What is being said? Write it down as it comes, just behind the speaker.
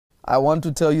I want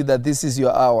to tell you that this is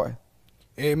your hour.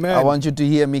 Amen. I want you to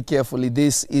hear me carefully.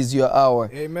 This is your hour.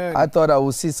 Amen. I thought I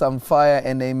would see some fire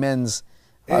and amens.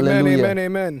 Amen, Hallelujah. amen,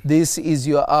 amen. This is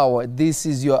your hour. This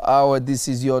is your hour. This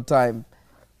is your time.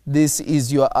 This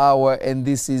is your hour and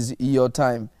this is your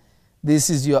time. This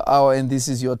is your hour and this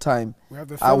is your time.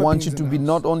 I want you to be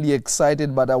not only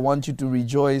excited, but I want you to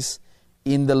rejoice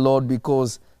in the Lord,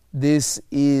 because this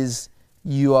is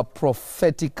your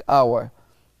prophetic hour.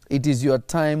 It is your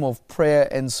time of prayer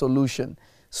and solution.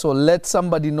 So let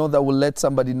somebody know that will let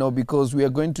somebody know, because we are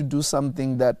going to do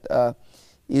something that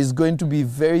is going to be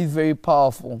very, very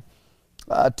powerful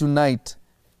tonight.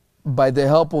 By the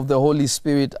help of the Holy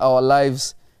Spirit, our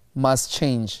lives must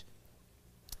change.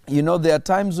 You know, there are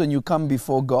times when you come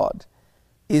before God.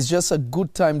 It's just a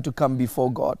good time to come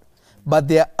before God. But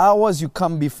there are hours you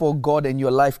come before God and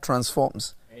your life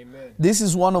transforms. Amen. This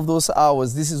is one of those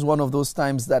hours. This is one of those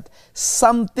times that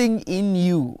something in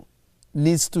you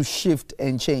needs to shift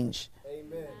and change.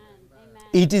 Amen.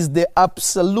 It is the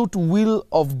absolute will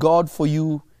of God for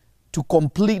you to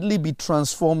completely be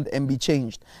transformed and be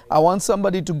changed. I want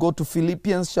somebody to go to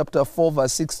Philippians chapter 4,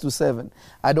 verse 6 to 7.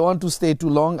 I don't want to stay too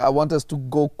long. I want us to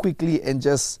go quickly and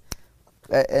just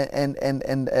and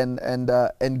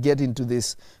get into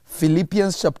this.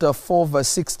 Philippians chapter 4, verse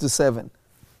 6 to 7.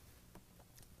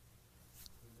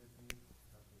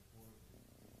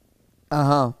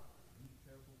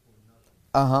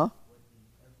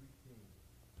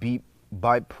 Be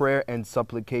by prayer and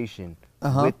supplication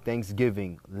with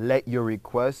thanksgiving, let your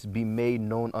requests be made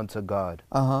known unto God.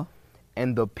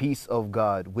 And the peace of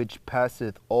God, which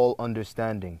passeth all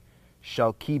understanding,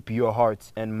 shall keep your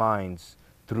hearts and minds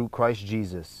through Christ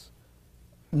Jesus.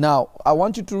 Now, I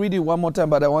want you to read it one more time,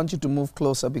 but I want you to move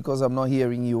closer because I'm not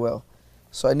hearing you well.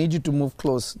 So I need you to move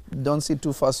close. Don't sit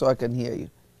too far so I can hear you.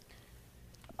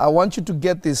 I want you to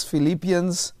get this.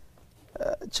 Philippians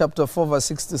chapter 4, verse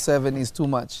 6 to 7 is too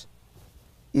much.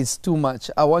 It's too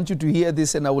much. I want you to hear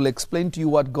this and I will explain to you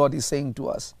what God is saying to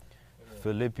us.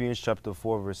 Philippians chapter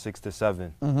 4, verse 6 to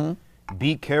 7.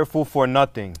 Be careful for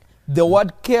nothing. The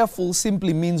word careful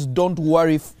simply means don't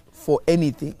worry for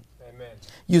anything. Amen.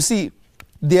 You see,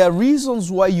 there are reasons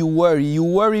why you worry. You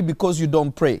worry because you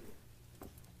don't pray.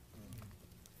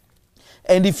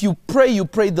 And if you pray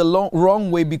the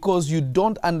wrong way because you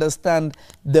don't understand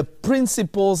the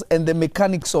principles and the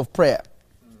mechanics of prayer.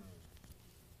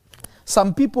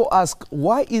 Some people ask,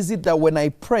 why is it that when I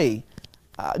pray,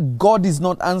 God is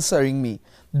not answering me?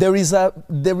 There is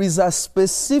a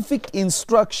specific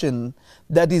instruction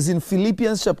that is in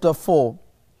Philippians chapter 4,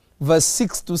 verse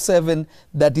 6 to 7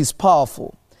 that is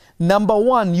powerful. Number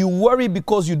one, you worry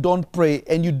because you don't pray,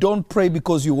 and you don't pray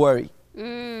because you worry.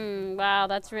 Wow,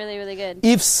 that's really, really good.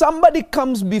 If somebody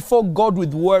comes before God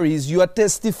with worries, you are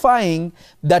testifying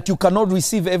that you cannot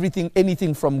receive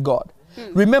anything from God.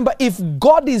 Remember, if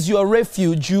God is your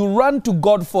refuge, you run to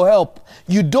God for help.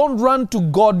 You don't run to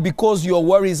God because your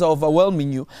worries are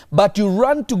overwhelming you, but you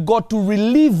run to God to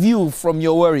relieve you from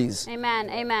your worries. Amen,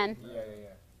 amen.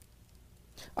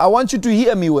 I want you to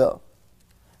hear me well.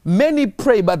 Many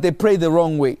pray, but they pray the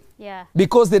wrong way. Yeah.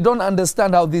 Because they don't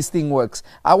understand how this thing works.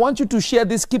 I want you to share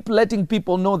this. Keep letting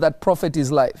people know that prophet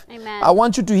is live. Amen. I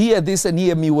want you to hear this and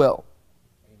hear me well.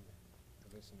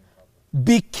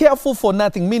 Be careful for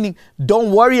nothing, meaning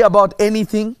don't worry about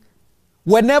anything.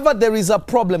 Whenever there is a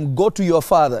problem, go to your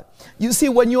Father. You see,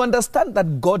 when you understand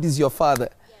that God is your Father,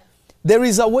 there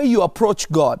is a way you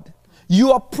approach God.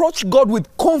 You approach God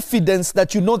with confidence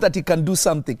that you know that He can do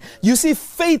something. You see,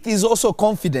 faith is also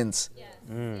confidence.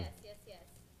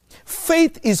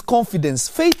 Faith is confidence.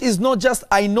 Faith is not just,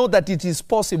 I know that it is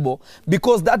possible,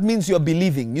 because that means you're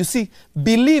believing. You see,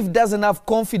 belief doesn't have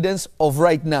confidence of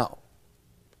right now.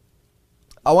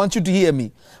 I want you to hear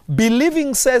me.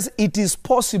 Believing says it is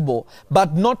possible,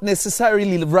 but not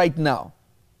necessarily right now.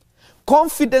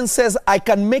 Confidence says I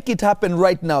can make it happen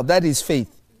right now. That is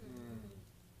faith.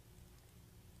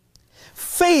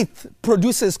 Faith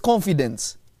produces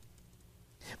confidence.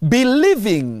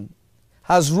 Believing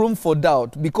has room for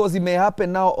doubt because it may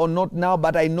happen now or not now,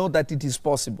 but I know that it is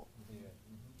possible.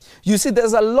 You see,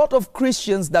 there's a lot of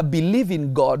Christians that believe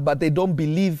in God, but they don't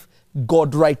believe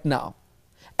God right now.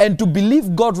 And to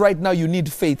believe God right now, you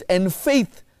need faith. And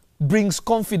faith brings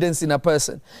confidence in a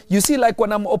person. You see, like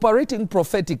when I'm operating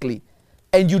prophetically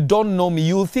and you don't know me,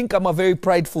 you'll think I'm a very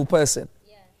prideful person.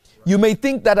 You may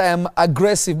think that I am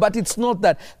aggressive, but it's not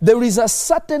that. There is a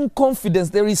certain confidence.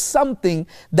 There is something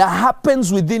that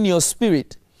happens within your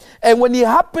spirit. And when it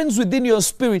happens within your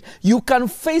spirit, you can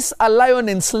face a lion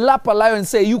and slap a lion and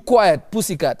say, you quiet,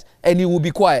 pussycat, and he will be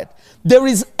quiet. There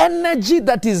is energy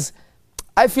that is,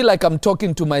 I feel like I'm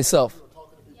talking to myself.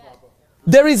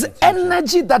 There is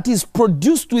energy that is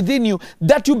produced within you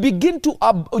that you begin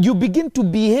to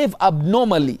behave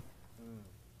abnormally.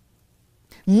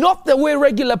 Not the way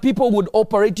regular people would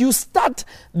operate.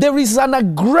 There is an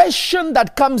aggression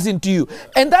that comes into you.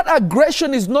 And that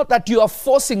aggression is not that you are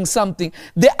forcing something.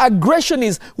 The aggression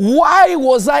is, why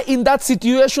was I in that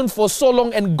situation for so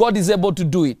long and God is able to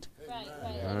do it?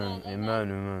 Right.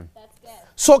 Amen. That's good.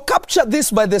 So capture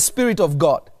this by the Spirit of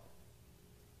God.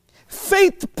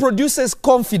 Faith produces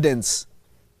confidence.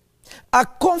 A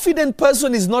confident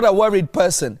person is not a worried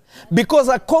person, because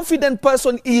a confident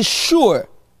person is sure.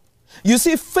 You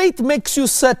see, faith makes you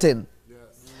certain. Yes.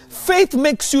 Faith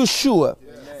makes you sure.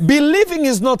 Yes. Believing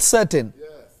is not certain. Yes.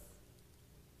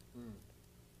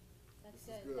 That's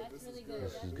good. That's really good.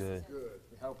 This is good.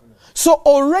 So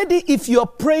already if you're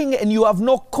praying and you have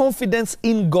no confidence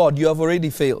in God, you have already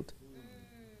failed.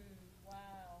 Wow.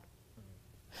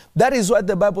 That is why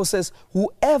the Bible says,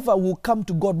 whoever will come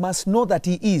to God must know that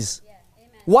he is. Yeah.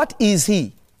 Amen. What is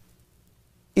he?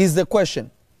 Is the question.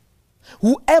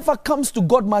 Whoever comes to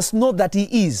God must know that he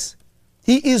is.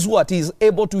 He is what? He is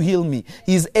able to heal me.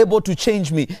 He is able to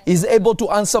change me. He is able to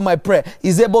answer my prayer. He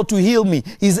is able to heal me.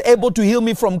 He is able to heal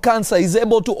me from cancer. He is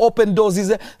able to open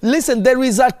doors. Listen, there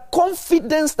is a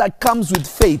confidence that comes with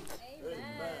faith. Amen.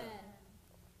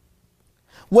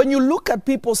 When you look at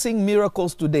people seeing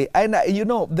miracles today, and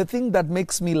the thing that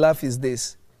makes me laugh is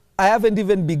this. I haven't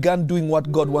even begun doing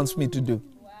what God wants me to do.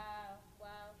 Wow.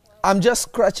 I'm just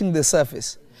scratching the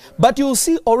surface. But you'll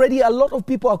see already a lot of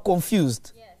people are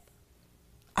confused. Yes.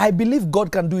 I believe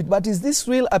God can do it, but is this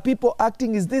real? Are people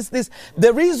acting? Is this?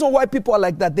 The reason why people are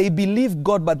like that, they believe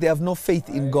God, but they have no faith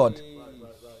in God.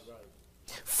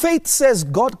 Faith says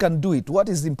God can do it. What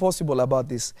is impossible about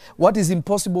this? What is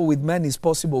impossible with man is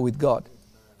possible with God.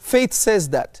 Faith says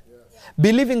that.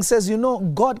 Believing says,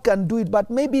 God can do it,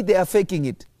 but maybe they are faking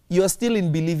it. You are still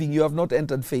in believing. You have not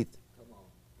entered faith.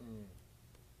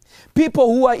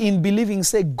 People who are in believing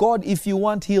say, God, if you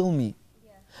want, heal me.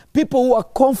 Yeah. People who are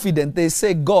confident, they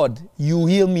say, God, you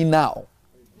heal me now.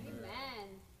 Amen.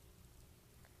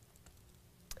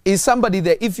 Is somebody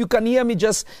there? If you can hear me,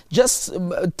 just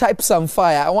type some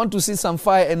fire. I want to see some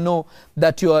fire and know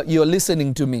that you're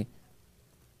listening to me.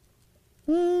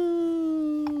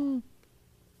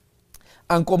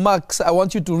 Uncle Max, I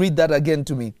want you to read that again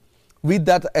to me. Read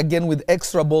that again with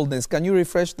extra boldness. Can you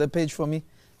refresh the page for me?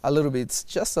 A little bit. It's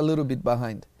just a little bit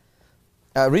behind.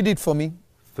 Read it for me.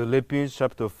 Philippians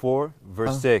chapter 4,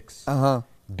 verse 6.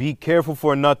 Be careful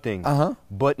for nothing,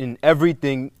 but in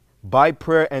everything, by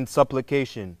prayer and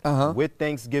supplication, with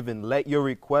thanksgiving, let your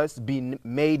requests be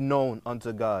made known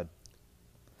unto God.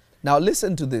 Now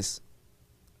listen to this.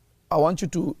 I want you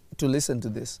to listen to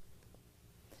this.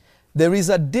 There is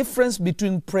a difference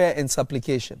between prayer and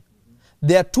supplication.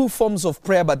 There are two forms of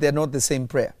prayer, but they're not the same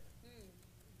prayer.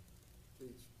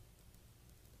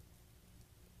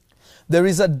 There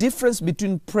is a difference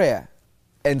between prayer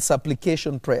and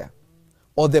supplication prayer,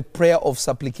 or the prayer of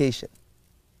supplication.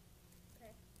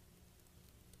 Okay.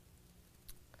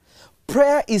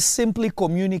 Prayer is simply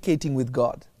communicating with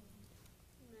God.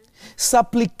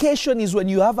 Supplication is when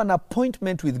you have an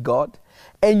appointment with God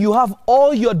and you have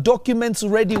all your documents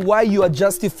ready while you are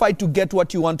justified to get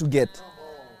what you want to get.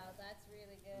 Wow, that's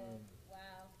really good. Wow.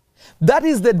 That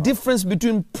is the difference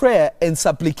between prayer and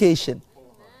supplication.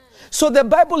 So the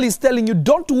Bible is telling you,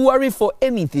 don't worry for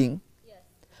anything,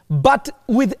 but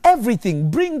with everything,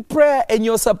 bring prayer and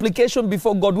your supplication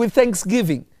before God with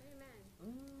thanksgiving.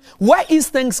 Amen. Why is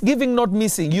thanksgiving not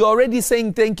missing? You're already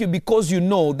saying thank you because you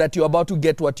know that you're about to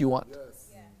get what you want. Yes.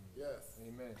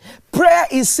 Amen. Prayer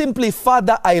is simply,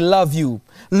 Father, I love you.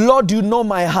 Lord, you know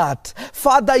my heart.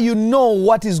 Father, you know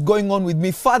what is going on with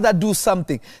me. Father, do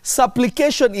something.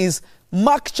 Supplication is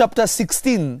Mark chapter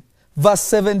 16. Verse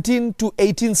 17 to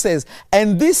 18 says,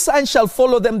 and these signs shall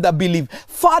follow them that believe.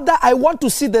 Father, I want to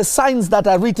see the signs that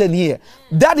are written here.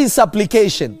 That is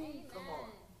supplication.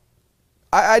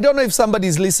 I don't know if somebody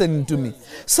is listening to me.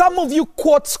 Some of you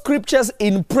quote scriptures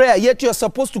in prayer, yet you're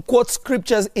supposed to quote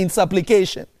scriptures in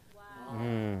supplication.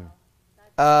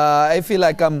 I feel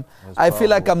like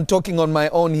I'm talking on my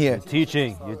own here.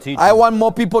 You're teaching. I want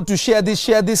more people to share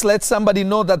this. Let somebody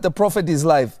know that the prophet is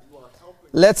live.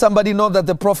 Let somebody know that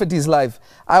the prophet is live.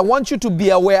 I want you to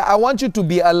be aware. I want you to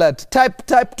be alert. Type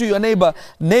to your neighbor,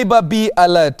 be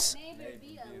alert. Neighbor,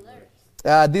 be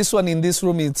alert. This one in this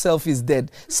room itself is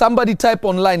dead. Somebody type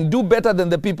online. Do better than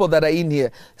the people that are in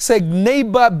here. Say,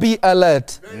 neighbor, be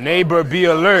alert. Neighbor, be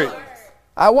alert.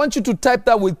 I want you to type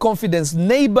that with confidence.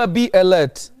 Neighbor, be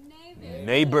alert.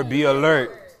 Neighbor, be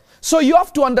alert. So you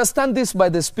have to understand this by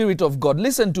the Spirit of God.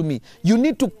 Listen to me. You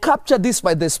need to capture this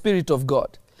by the Spirit of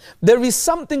God. There is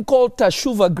something called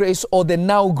Tashuva grace or the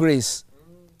now grace.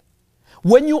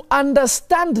 When you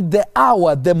understand the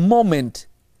hour, the moment,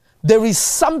 there is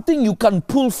something you can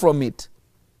pull from it.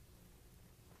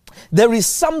 There is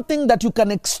something that you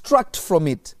can extract from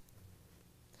it.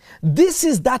 This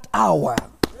is that hour.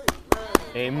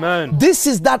 Amen. This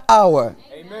is that hour.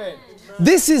 Amen.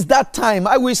 This is that time.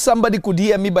 I wish somebody could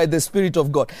hear me by the Spirit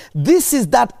of God. This is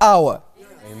that hour.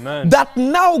 Amen. That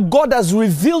now God has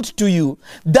revealed to you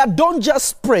that don't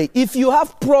just pray. If you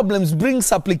have problems, bring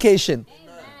supplication. Amen.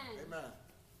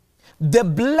 The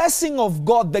blessing of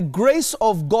God, the grace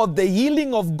of God, the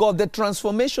healing of God, the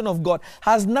transformation of God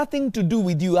has nothing to do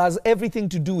with you, has everything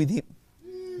to do with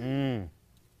Him.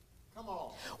 Come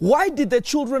on. Why did the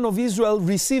children of Israel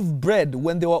receive bread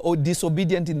when they were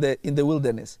disobedient in the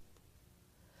wilderness?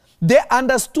 They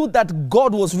understood that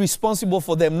God was responsible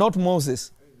for them, not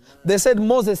Moses. They said,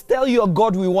 Moses, tell your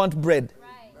God we want bread.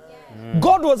 Right.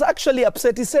 God was actually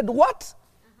upset. He said, what?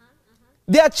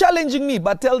 They are challenging me,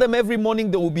 but tell them every morning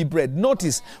there will be bread.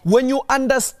 Notice, when you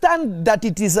understand that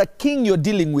it is a king you're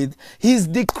dealing with, his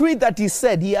decree that he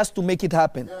said, he has to make it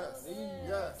happen. Yes.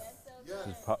 Yes. Yes.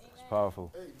 It's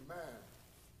powerful. Amen.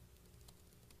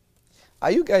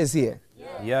 Are you guys here?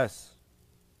 Yes.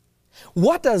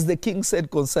 What has the king said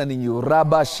concerning you?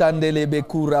 Rabba shandele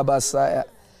beku rabasaya.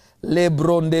 Le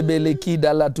bronde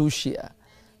belekida latushia.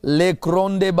 Le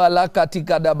kronde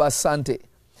balakatika dabasante.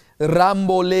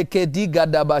 Rambo leke diga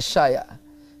dabashaya.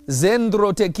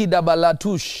 Zendro tekida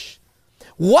balatush.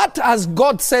 What has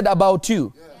God said about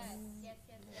you?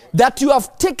 That you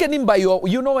have taken him by your...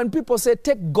 You know, when people say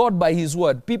take God by his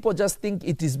word, people just think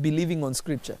it is believing on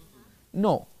scripture.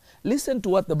 No. Listen to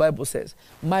what the Bible says.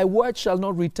 My word shall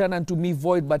not return unto me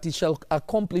void, but it shall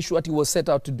accomplish what it was set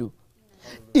out to do.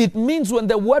 It means when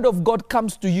the word of God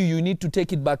comes to you, you need to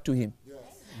take it back to him. Yes.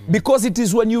 Because it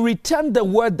is when you return the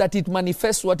word that it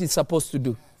manifests what it's supposed to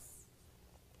do.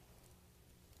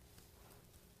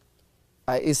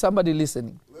 Is somebody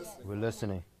listening? We're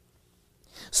listening.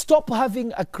 Stop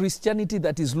having a Christianity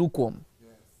that is lukewarm.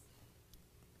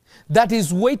 That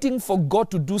is waiting for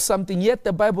God to do something. Yet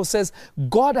the Bible says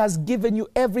God has given you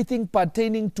everything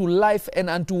pertaining to life and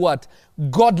unto what?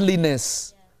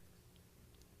 Godliness.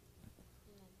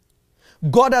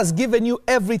 God has given you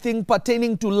everything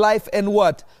pertaining to life and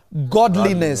what?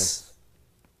 Godliness.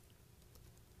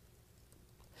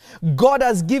 God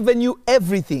has given you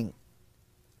everything.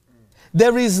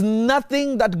 There is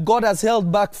nothing that God has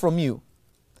held back from you.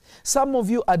 Some of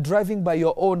you are driving by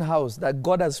your own house that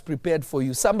God has prepared for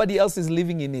you. Somebody else is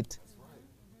living in it.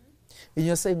 And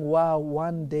you're saying, wow,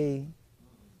 one day.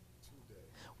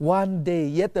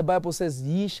 Yet the Bible says,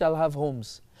 ye shall have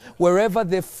homes. Wherever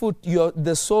the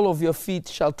sole of your feet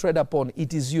shall tread upon,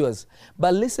 it is yours.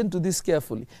 But listen to this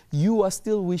carefully. You are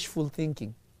still wishful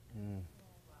thinking.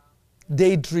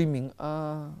 Daydreaming.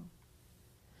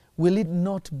 Will it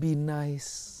not be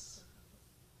nice?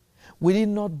 Will it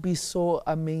not be so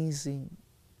amazing?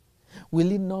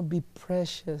 Will it not be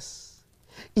precious?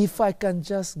 If I can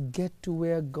just get to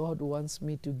where God wants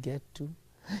me to get to.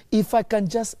 If I can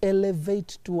just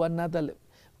elevate to another level.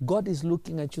 God is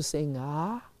looking at you saying,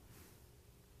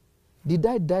 did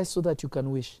I die so that you can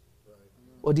wish?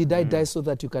 Or did I die so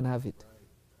that you can have it?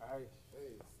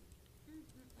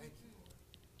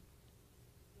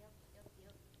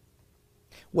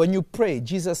 When you pray,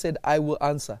 Jesus said, I will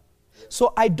answer.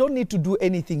 So I don't need to do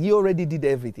anything. He already did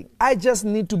everything. I just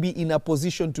need to be in a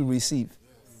position to receive.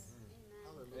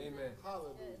 Amen. Hallelujah.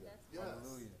 Yes.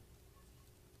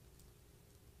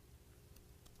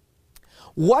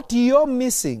 What you're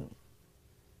missing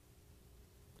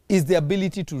is the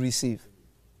ability to receive.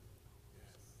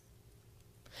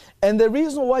 And the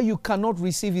reason why you cannot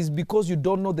receive is because you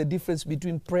don't know the difference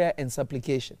between prayer and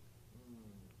supplication.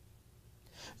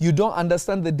 You don't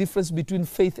understand the difference between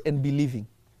faith and believing.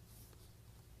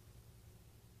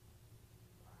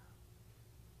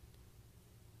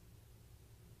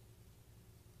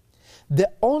 The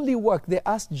only work, they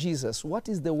asked Jesus, what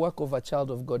is the work of a child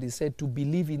of God? He said, to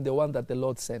believe in the one that the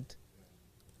Lord sent.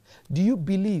 Do you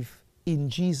believe in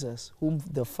Jesus whom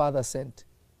the Father sent?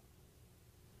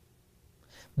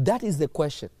 That is the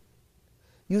question.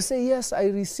 You say, yes, I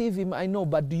receive him, I know,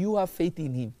 but do you have faith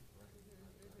in him?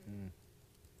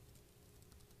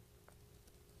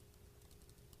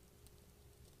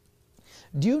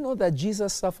 Do you know that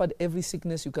Jesus suffered every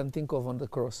sickness you can think of on the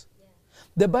cross? Yeah.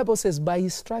 The Bible says, by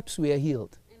his stripes we are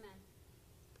healed. Amen.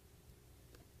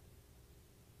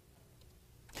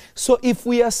 So if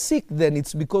we are sick, then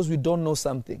it's because we don't know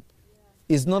something.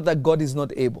 Yeah. It's not that God is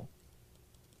not able.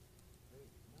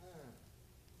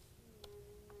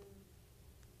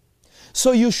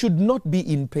 So you should not be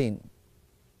in pain.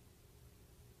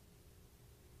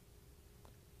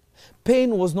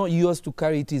 Pain was not yours to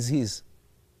carry, it is His.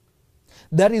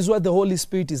 That is why the Holy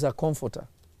Spirit is a comforter.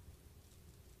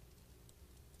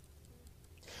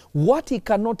 What He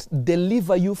cannot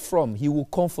deliver you from, He will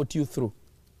comfort you through.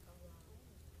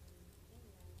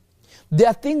 There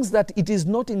are things that it is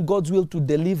not in God's will to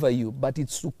deliver you, but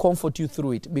it's to comfort you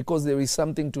through it, because there is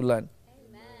something to learn.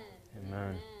 Amen.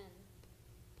 Amen.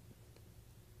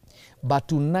 But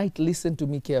tonight, listen to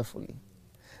me carefully.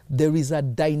 There is a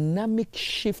dynamic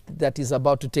shift that is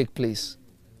about to take place.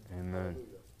 Amen.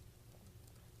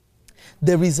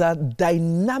 There is a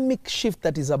dynamic shift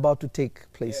that is about to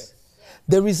take place.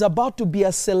 There is about to be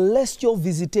a celestial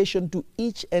visitation to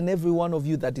each and every one of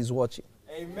you that is watching.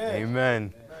 Amen.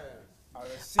 Amen.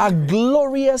 A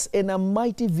glorious and a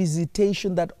mighty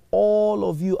visitation that all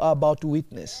of you are about to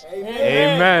witness.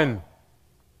 Amen.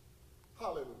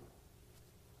 Hallelujah.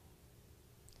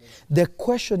 The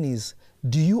question is,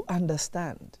 do you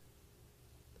understand?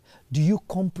 Do you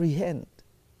comprehend?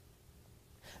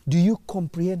 Do you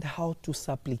comprehend how to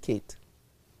supplicate?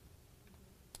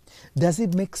 Does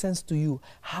it make sense to you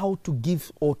how to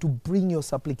give or to bring your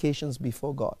supplications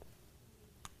before God?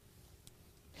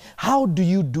 How do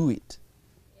you do it?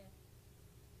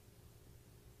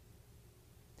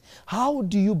 How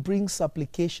do you bring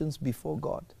supplications before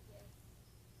God?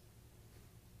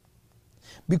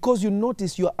 Because you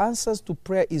notice your answers to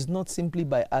prayer is not simply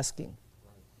by asking.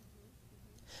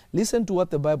 Listen to what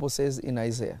the Bible says in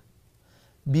Isaiah.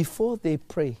 Before they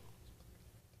pray,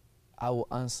 I will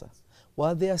answer.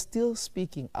 While they are still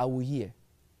speaking, I will hear.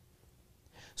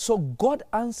 So God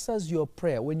answers your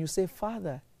prayer when you say,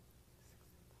 Father,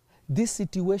 this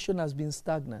situation has been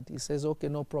stagnant. He says, okay,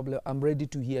 no problem. I'm ready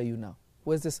to hear you now.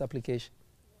 Where's this application?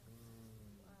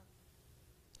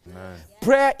 Amen.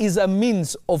 Prayer is a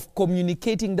means of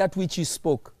communicating that which He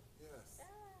spoke. Yes.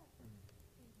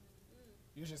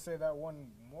 You should say that one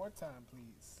more time,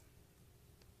 please.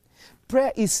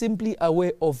 Prayer is simply a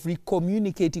way of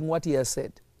recommunicating what He has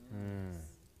said.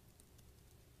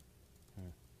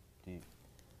 Deep.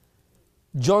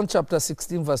 John chapter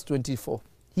 16 verse 24.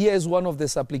 Here is one of the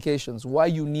supplications, why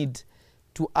you need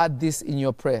to add this in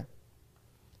your prayer.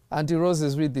 Auntie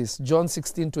Roses, read this. John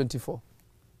 16:24.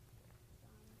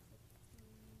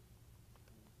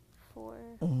 4.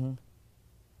 Mm-hmm.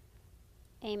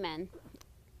 Amen.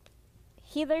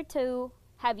 Hitherto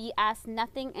have ye asked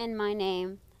nothing in my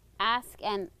name. Ask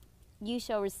and you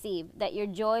shall receive, that your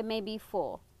joy may be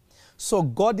full. So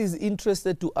God is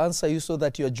interested to answer you so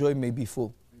that your joy may be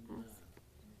full.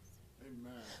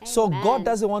 Amen. So Amen. God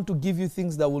doesn't want to give you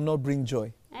things that will not bring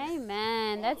joy.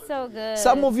 Amen. That's so good.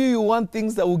 Some of you want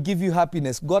things that will give you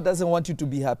happiness. God doesn't want you to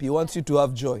be happy. He wants you to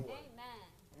have joy.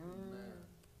 Amen.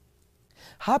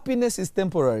 Happiness is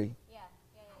temporary. Yeah.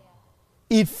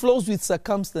 It flows with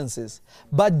circumstances.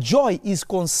 But joy is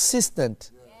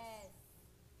consistent. Yes.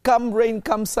 Come rain,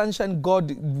 come sunshine,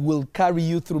 God will carry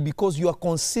you through because you are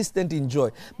consistent in joy.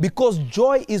 Because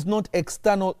joy is not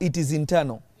external, it is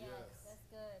internal. Yes. That's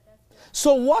good. That's good.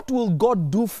 So what will God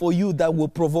do for you that will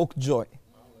provoke joy?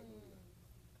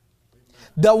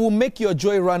 That will make your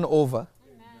joy run over?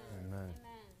 Amen.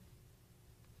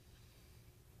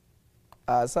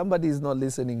 Amen. Somebody is not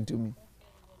listening to me.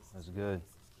 That's good.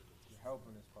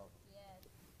 Helping is powerful.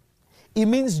 It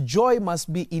means joy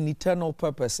must be in eternal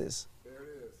purposes,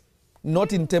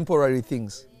 not in temporary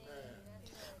things.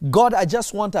 God, I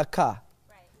just want a car.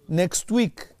 Next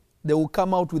week, they will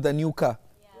come out with a new car.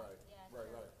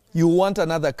 You want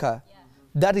another car.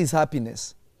 That is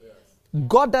happiness.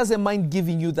 God doesn't mind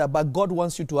giving you that, but God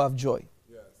wants you to have joy.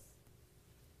 Yes.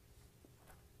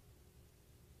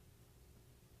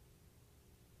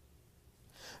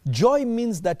 Joy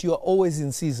means that you are always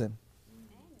in season.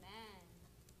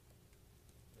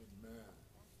 Amen.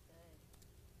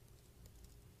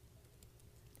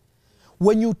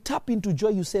 When you tap into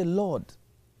joy, you say, Lord,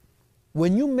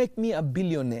 when you make me a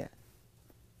billionaire,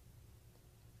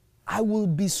 I will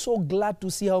be so glad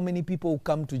to see how many people will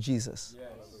come to Jesus. Yes.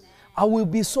 I will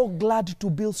be so glad to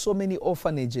build so many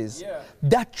orphanages. Yeah.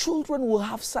 That children will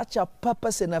have such a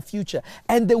purpose and a future,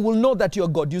 and they will know that you're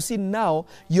God. You see, now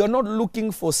you're not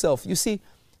looking for self. You see,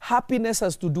 happiness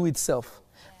has to do with self.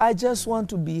 I just want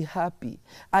to be happy.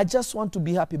 I just want to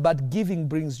be happy, but giving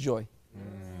brings joy.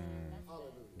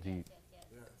 Deep.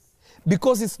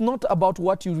 Because it's not about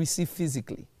what you receive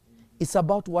physically. It's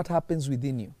about what happens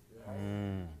within you.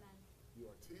 You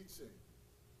are teaching.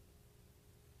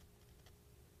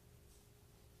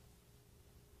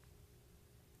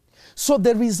 So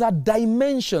there is a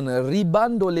dimension,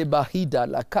 ribando le bahida,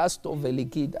 la casto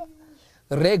velikida,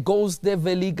 Regos de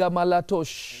veliga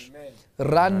malatosh. Amen.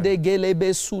 Rande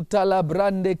gelebe sutala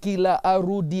brande kila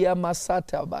arudia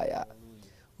masata baya.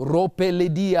 Rope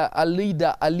ledia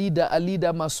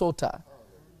alida masota.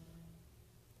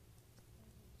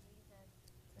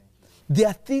 There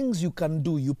are things you can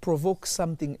do. You provoke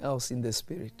something else in the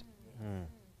spirit.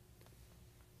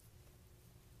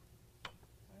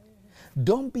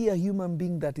 Don't be a human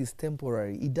being that is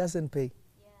temporary. It doesn't pay.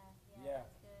 Yeah.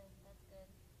 That's good.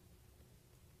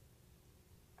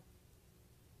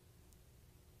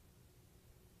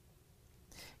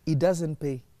 It doesn't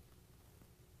pay.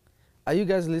 Are you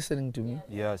guys listening to me?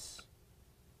 Yes.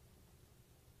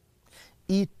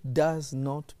 It does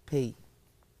not pay.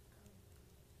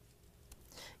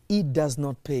 It does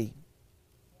not pay.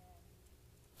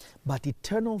 But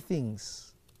eternal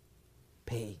things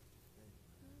pay.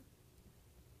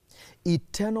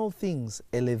 Eternal things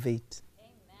elevate.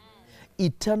 Amen.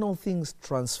 Eternal things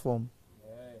transform.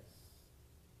 Yes.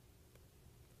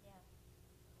 Yeah.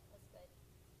 That's good.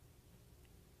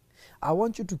 I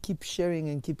want you to keep sharing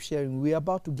and keep sharing. We are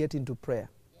about to get into prayer.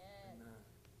 Yes.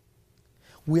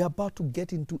 We are about to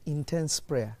get into intense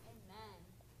prayer. Amen.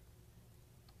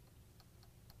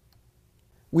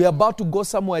 We are about to go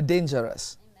somewhere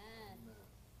dangerous. Amen.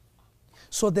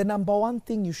 So the number one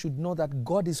thing you should know that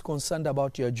God is concerned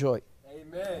about your joy.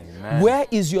 Amen. Amen. Where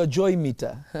is your joy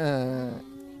meter? Helping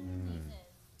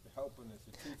us.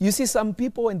 You see, some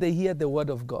people when they hear the word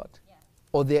of God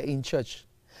or they're in church,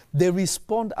 they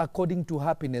respond according to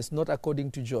happiness, not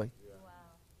according to joy.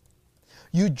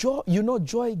 Wow. You know,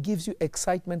 joy gives you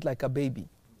excitement like a baby.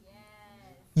 Yes.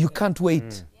 You can't wait.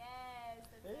 Yes. That's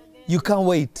so good. You can't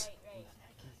wait. Right.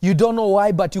 You don't know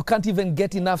why, but you can't even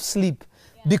get enough sleep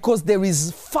because there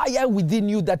is fire within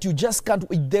you that you just can't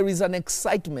wait. There is an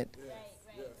excitement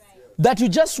that you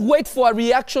just wait for a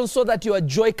reaction so that your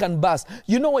joy can burst.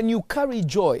 You know, when you carry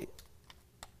joy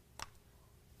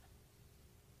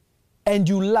and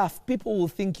you laugh, people will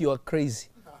think you are crazy.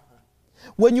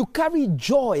 When you carry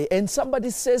joy and somebody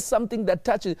says something that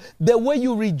touches, the way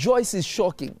you rejoice is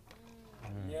shocking.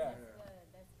 Yeah.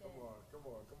 That's good.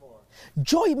 Come on.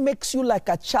 Joy makes you like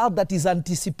a child that is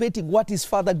anticipating what is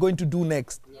father going to do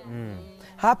next.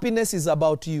 Happiness is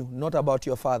about you, not about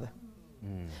your father.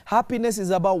 Happiness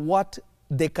is about what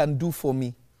they can do for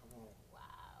me.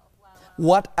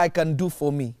 What I can do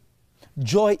for me.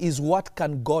 Joy is what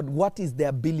is the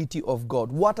ability of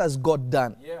God? What has God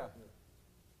done? Yeah.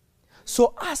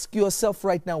 So ask yourself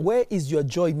right now, where is your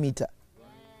joy meter?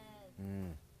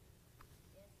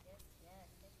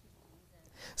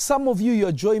 Some of you,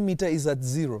 your joy meter is at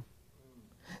 0.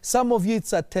 Some of you,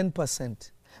 it's at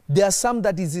 10%. There are some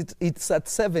that it's at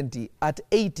 70, at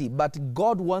 80, but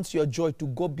God wants your joy to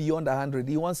go beyond 100.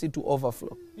 He wants it to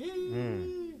overflow.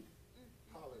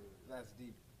 That's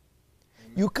deep.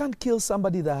 You can't kill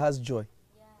somebody that has joy.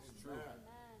 Amen.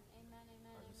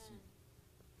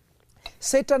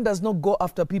 Satan does not go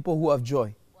after people who have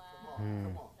joy. Wow.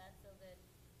 That's so good.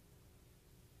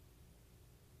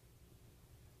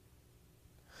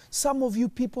 Some of you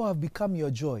people have become your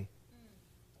joy.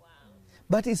 Wow.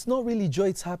 But it's not really joy,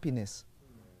 it's happiness.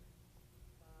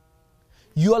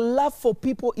 Your love for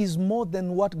people is more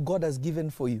than what God has given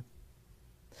for you.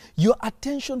 Your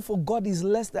attention for God is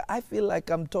less than, I feel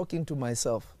like I'm talking to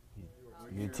myself.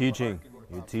 You're teaching.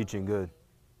 You're teaching good.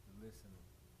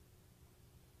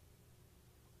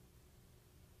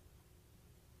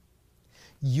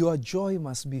 Your joy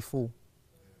must be full.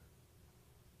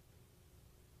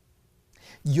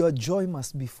 Your joy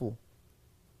must be full.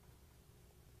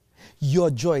 Your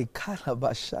joy,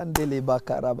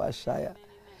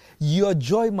 your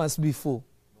joy must be full.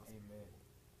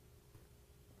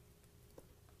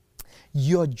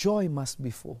 Your joy must be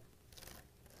full.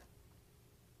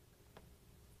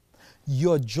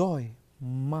 Your joy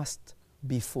must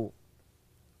be full.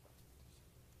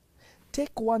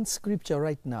 Take one scripture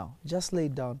right now. Just lay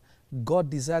it down. God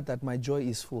desired that my joy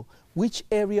is full. Which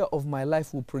area of my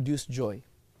life will produce joy?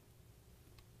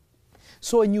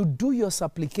 So when you do your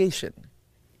supplication,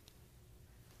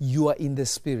 you are in the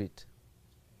spirit.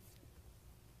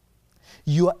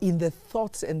 You are in the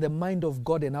thoughts and the mind of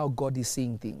God and how God is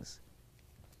seeing things.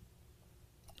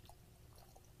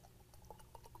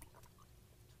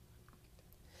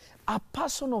 A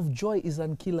person of joy is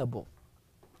unkillable,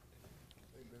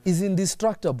 is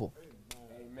indestructible.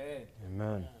 Amen.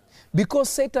 Amen. Because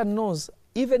Satan knows,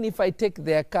 even if I take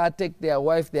their car, take their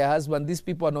wife, their husband, these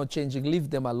people are not changing, leave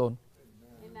them alone.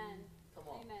 Amen. Come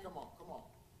on.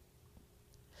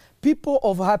 People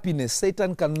of happiness,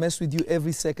 Satan can mess with you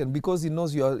every second because he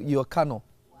knows you're carnal.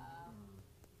 Wow.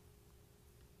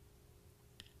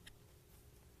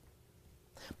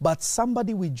 But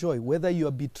somebody with joy, whether you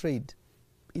are betrayed,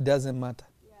 it doesn't matter.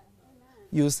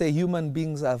 You say human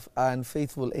beings are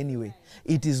unfaithful anyway.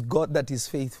 It is God that is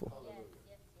faithful.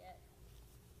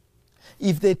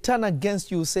 If they turn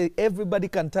against you, say, everybody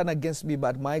can turn against me,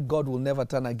 but my God will never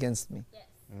turn against me. Yes.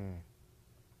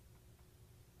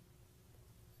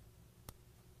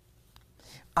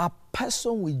 A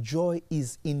person with joy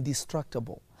is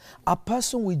indestructible. A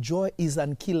person with joy is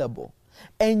unkillable.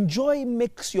 And joy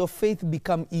makes your faith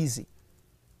become easy.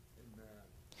 Amen.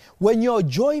 When your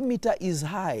joy meter is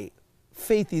high,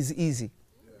 faith is easy.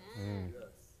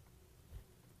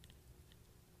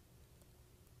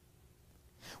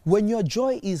 When your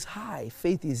joy is high,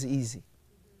 faith is easy.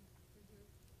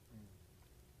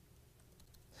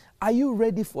 Are you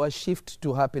ready for a shift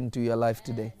to happen to your life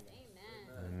today?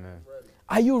 Amen.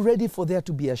 Are you ready for there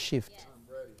to be a shift?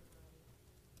 I'm ready.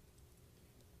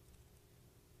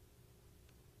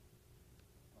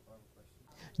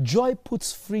 Joy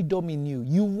puts freedom in you.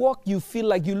 You walk, you feel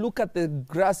like you look at the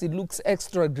grass, it looks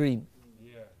extra green.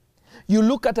 Yeah. You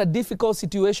look at a difficult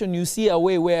situation, you see a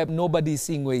way where nobody is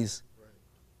seeing ways.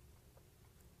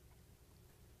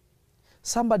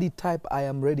 Somebody type, I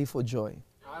am ready for joy.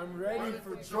 I'm ready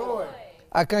for joy.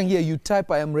 I can't hear you.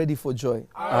 Type, I am ready for joy.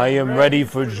 I am ready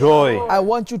for joy. I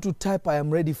want you to type, I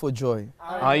am ready for joy.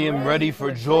 I am ready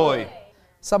for joy.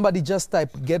 Somebody just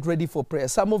type, get ready for prayer.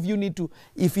 Some of you need to,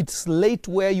 if it's late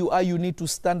where you are, you need to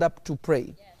stand up to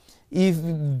pray. If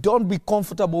don't be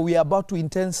comfortable, we are about to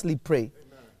intensely pray.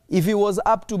 If it was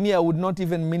up to me, I would not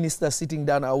even minister sitting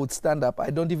down. I would stand up. I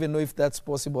don't even know if that's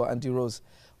possible, Auntie Rose.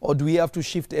 Or do we have to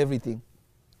shift everything?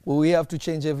 Will we have to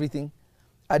change everything?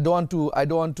 I don't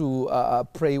want to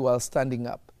pray while standing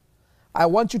up. I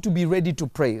want you to be ready to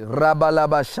pray.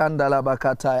 Rabalaba shandalaba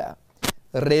kataya.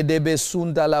 Redebe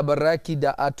sundalaba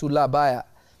rakida atulabaya.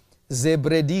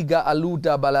 Zebrediga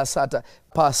aluda balasata.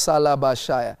 Pasalaba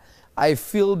shaya. I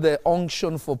feel the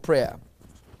unction for prayer.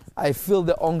 I feel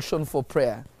the unction for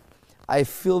prayer. I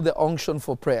feel the unction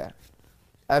for prayer.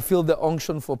 I feel the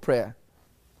unction for prayer.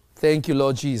 Thank you,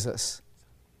 Lord Jesus.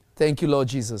 Thank you, Lord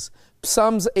Jesus.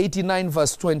 Psalms 89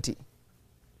 verse 20.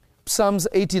 Psalms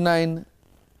 89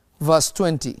 verse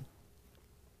 20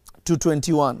 to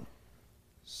 21.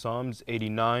 Psalms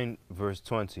 89 verse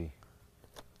 20.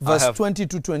 Verse 20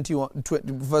 to 21.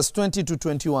 Verse 20 to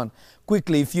 21.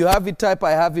 Quickly, if you have it, type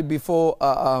I have it before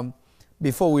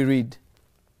we read.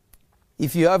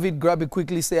 If you have it, grab it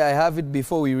quickly, say I have it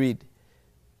before we read.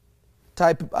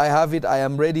 Type I have it, I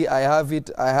am ready, I have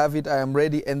it, I have it, I am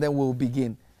ready, and then we'll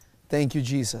begin. Thank you,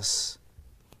 Jesus.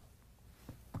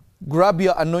 Grab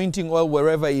your anointing oil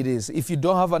wherever it is. If you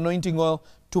don't have anointing oil,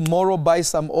 tomorrow buy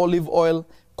some olive oil,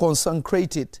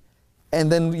 consecrate it,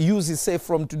 and then use it. Say,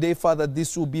 from today, Father,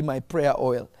 this will be my prayer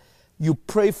oil. You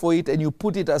pray for it and you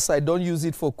put it aside. Don't use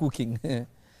it for cooking.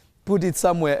 Put it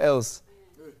somewhere else.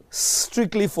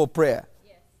 Strictly for prayer.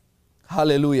 Yes.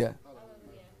 Hallelujah.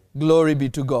 Hallelujah. Glory be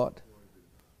to God.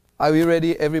 Are we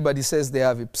ready? Everybody says they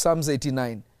have it. Psalms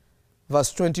 89.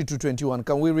 Verse 20 to 21.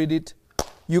 Can we read it?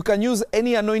 You can use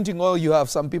any anointing oil you have.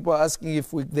 Some people are asking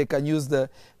if they can use the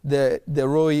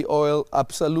Roy oil.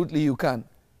 Absolutely, you can.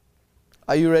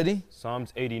 Are you ready?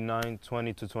 Psalms 89,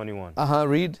 20 to 21.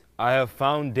 Read. I have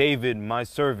found David, my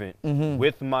servant.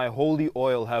 With my holy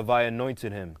oil have I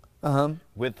anointed him.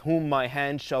 With whom my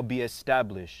hand shall be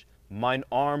established. Mine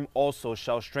arm also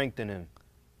shall strengthen him.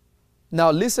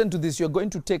 Now listen to this. You're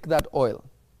going to take that oil.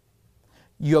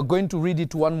 You're going to read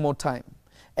it one more time.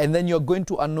 And then you're going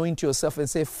to anoint yourself and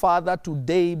say, Father,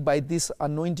 today by this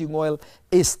anointing oil,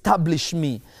 establish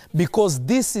me. Because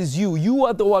this is you. You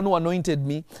are the one who anointed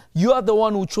me. You are the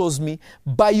one who chose me.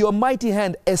 By your mighty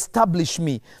hand, establish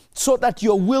me. So that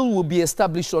your will be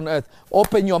established on earth.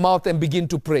 Open your mouth and begin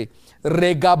to pray.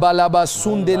 Regabalaba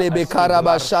sundelebe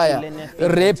karabashaya.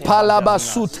 Repalaba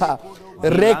suta.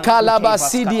 Rekalaba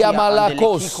sidia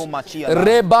malakos.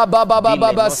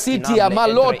 Rebabababa sitia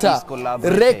malota.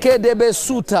 Rekedebe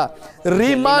suta.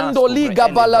 Rimando liga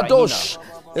baladosh.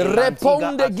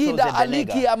 Reponde gida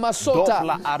aliki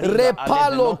amasota.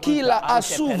 Repalo kila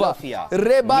asuva.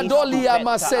 Rebadoli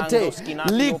amasete.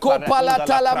 Liko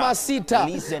palatala masita.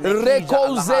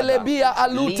 Rekozelebia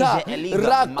aluta.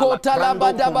 Rakota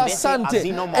labadaba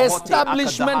sante.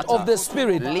 Establishment of the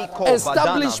Spirit.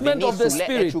 Establishment of the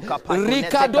Spirit.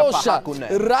 Rikadosha.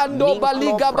 Rando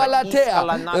baliga balatea.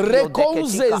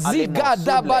 Rekonze ziga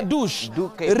dabadush.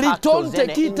 Ritonte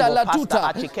kita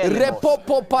latuta.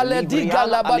 Repopo palediga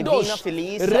la Rekalabadosh,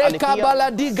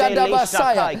 Rekabaladiga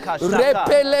Dabasaya,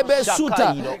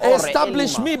 Repelebesuta.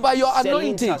 Establish me by your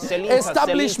anointing.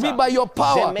 Establish me by your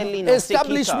power.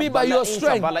 Establish me by your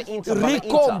strength.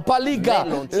 Rikom Paliga,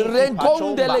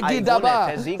 Renkonde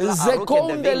Legidaba,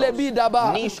 Zekonde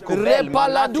Lebidaba,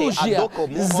 Repaladusia,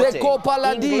 Zeko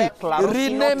Paladi,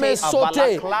 Rineme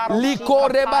Sote, Liko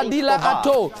Rebadila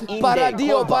Ato,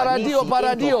 Paradio, Paradio,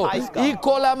 Paradio,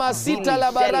 Ikola Masita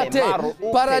Labarate,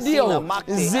 Paradio,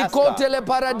 Zikote le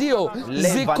Paradio,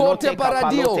 Zikote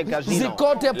Paradio,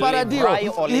 Zikote Paradio,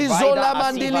 Izola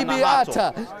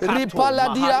Mandilibiata,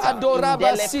 Ripaladia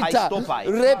Adoraba Sita,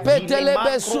 Repetele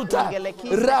Besuta,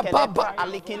 Rapapa,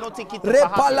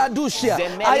 Repaladusia.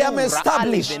 I am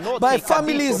established. My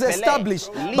family is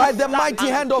established by the mighty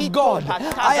hand of God.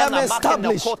 I am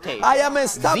established. I am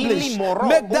established.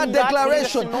 Make that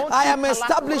declaration. I am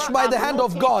established by the hand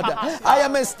of God. I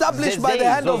am established by the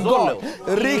hand of God.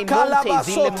 Rikalaba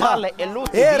Sota,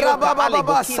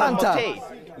 Erababa Santa.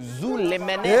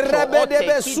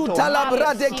 Rebedebe sutala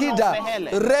brade kida,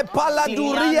 repala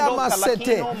duria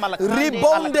masete,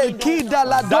 ribonde kida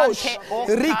la dosh,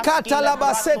 rikata la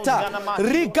baseta,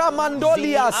 rika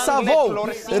mandolia savo,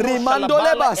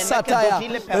 rimandoleba sataya,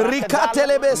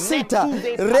 rikatelebe sita,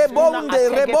 rebonde,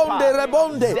 rebonde,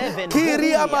 rebonde,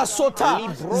 kiria masota,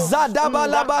 zadaba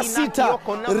la basita,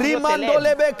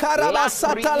 rimandolebe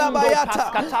karabasata la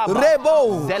bayata,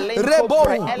 rebo, rebo,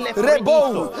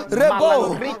 rebo,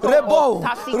 rebo, Rebo,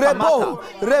 Rebo,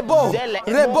 Rebo,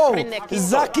 Rebo,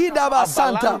 Zakida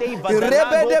Basanta,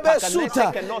 Rebedebe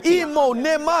Suta, Imo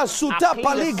Nema Suta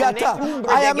Paligata.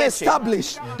 I am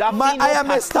established. I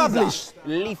am established.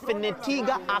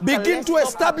 Begin to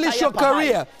establish your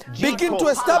career. Begin to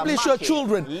establish your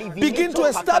children. Begin to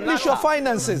establish your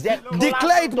finances.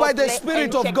 Declare it by the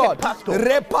Spirit of God.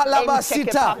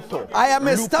 Repalabasita. I am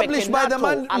established by the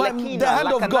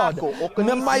hand of God.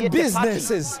 My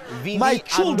businesses, my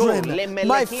children,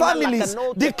 my families.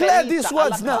 Declare these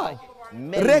words now.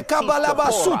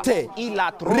 Rekabalabasute,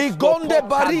 Rigonde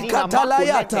Barika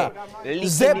Talayata,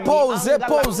 Zepo,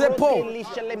 Zepo, Zepo,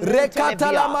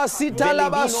 Rekatalamasita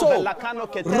Labaso,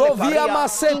 Rovia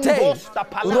Masete,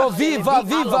 Roviva,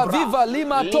 Viva, Viva,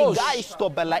 Limatosh,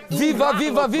 Viva,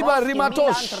 Viva, Viva,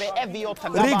 Rimatosh,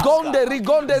 Rigonde,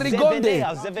 Rigonde, Rigonde,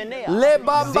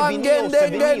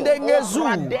 Lebambangendengendengezu,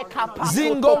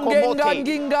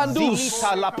 Zingongengangingadus,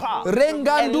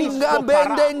 Rengandunga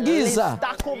Bendengiza,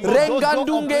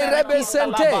 Gandunge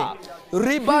rebesente,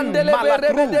 ribandele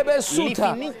rebedebe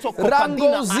suta,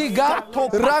 rango ziga,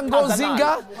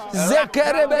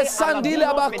 zekerebe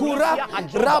sandila bakura,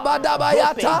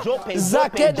 rabadabayata,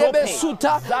 zakedebe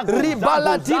suta,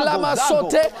 ribalatila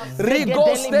masote,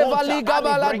 rigoste valiga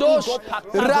baladosh,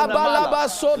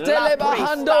 rabalabasote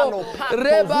lebahando,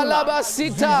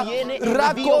 rebalabasita,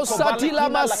 rakosatila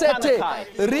masete,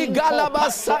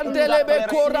 rigalabasante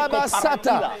lebekora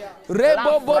basata,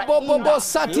 rebo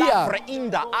satia.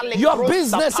 Your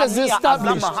business is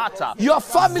established. Your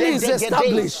family is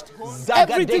established.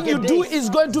 Everything you do is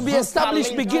going to be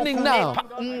established beginning now.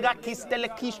 In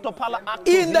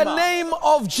the name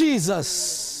of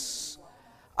Jesus.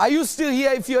 Are you still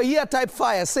here? If you're here, type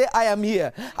fire. Say, I am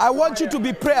here. I want you to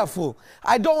be prayerful.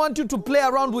 I don't want you to play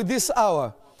around with this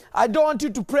hour. I don't want you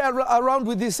to pray around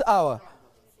with this hour.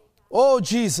 Oh,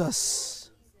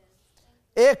 Jesus.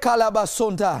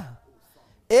 Ekalabasonta.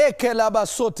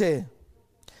 Ekelabasote.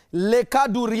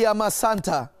 Lekaduria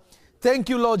masanta. Thank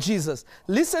you, Lord Jesus.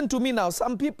 Listen to me now.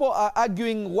 Some people are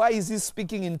arguing, why is he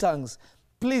speaking in tongues?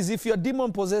 Please, if you're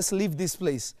demon possessed, leave this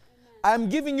place. I'm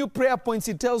giving you prayer points.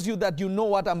 It tells you that you know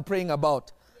what I'm praying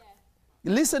about.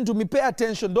 Yeah. Listen to me. Pay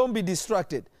attention. Don't be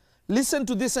distracted. Listen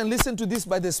to this and listen to this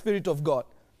by the Spirit of God.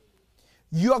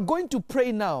 You are going to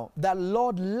pray now that,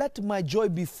 Lord, let my joy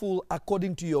be full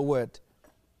according to your word.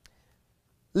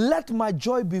 Let my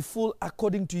joy be full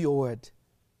according to your word.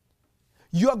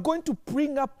 You are going to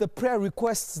bring up the prayer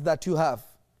requests that you have.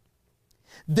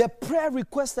 The prayer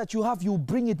requests that you have, you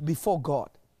bring it before God.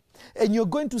 And you're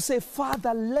going to say,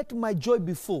 Father, let my joy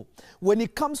be full. When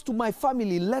it comes to my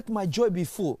family, let my joy be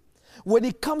full. When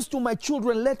it comes to my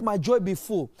children, let my joy be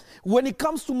full. When it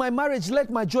comes to my marriage, let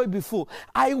my joy be full.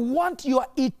 I want your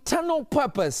eternal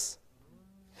purpose.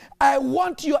 I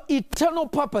want your eternal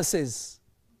purposes.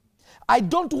 I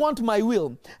don't want my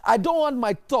will. I don't want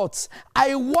my thoughts.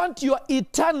 I want your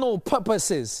eternal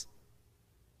purposes.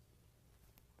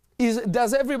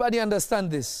 Does everybody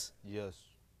understand this? Yes.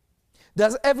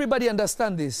 Does everybody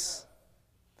understand this?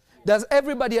 Does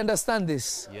everybody understand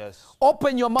this? Yes.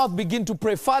 Open your mouth, begin to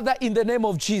pray. Father, in the name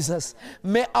of Jesus,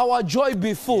 may our joy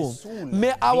be full.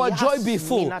 May our joy be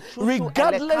full.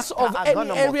 Regardless of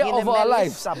any area of our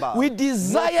lives, we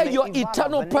desire your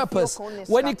eternal purpose.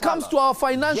 When it comes to our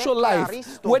financial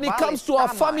life, when it comes to our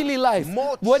family life,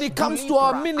 when it comes to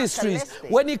our ministries,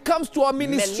 when it comes to our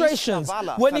ministrations,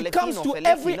 when it comes to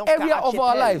every area of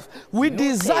our life, we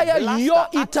desire your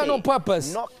eternal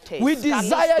purpose. We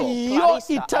desire your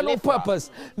eternal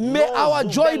purpose. May our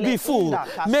joy be full.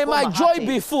 May my joy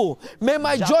be full. May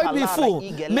my joy be full.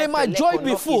 May my joy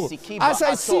be full. As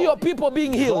I see your people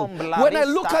being healed, when I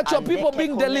look at your people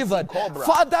being delivered,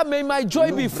 Father, may my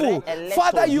joy be full.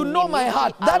 Father, you know my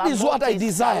heart. That is what I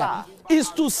desire. Is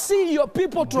to see your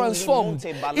people transformed,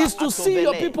 is to see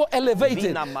your people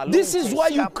elevated. This is why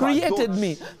you created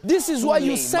me. This is why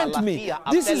you sent me.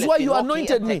 This is why you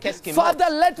anointed me. Father,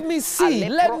 let me see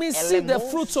the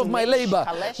fruits of my labor.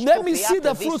 Let me see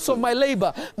the fruits of my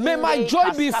labor. May my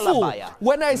joy be full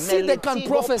when I see they can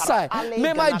prophesy.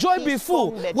 May my joy be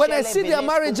full when I see their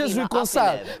marriages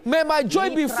reconciled. May my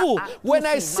joy be full when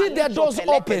I see their doors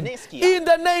open. In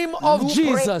the name of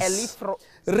Jesus.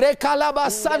 Rekalaba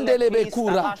sandelebe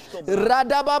kura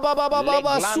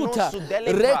radababa suta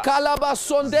rekalaba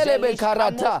sondelebe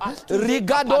karata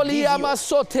rigadoli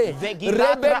amasote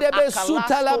rebedebe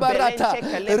suta labarata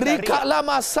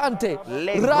rikalama sante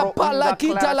rapala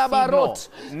kita labarot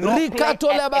rikato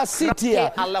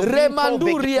labasitia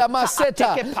remanduria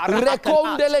maseta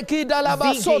rekondele kida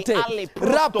labasote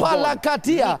rapala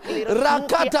katia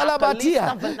rakata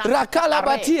labatia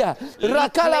rakalabatia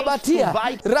rakalabatia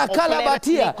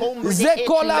rakalabatia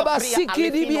Zekola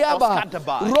basiki dibiaba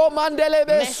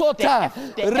Romandelebe sota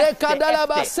Rekadala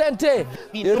basente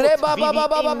Reba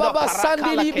baba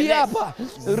sandili biaba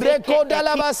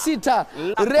Rekodala basita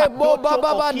Rebo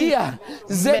baba dia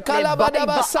Zekala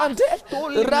badaba sante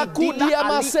Rakudia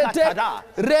masete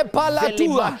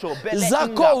Repalatua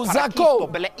Zako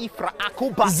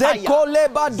Zekole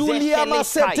badulia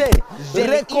masete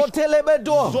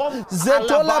Rekotelebedo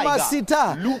Zetola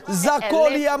masita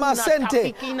Zakolia masente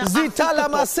Zitala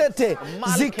masete,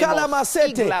 zikala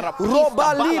masete,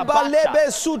 robali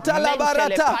balebe suta la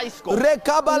barata,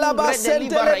 rekabala basente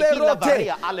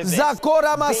leberote,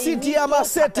 zakora masiti ya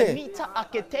masete,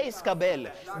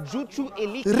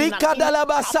 rikadala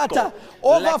basata,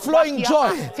 overflowing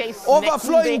joy,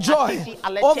 overflowing joy,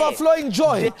 overflowing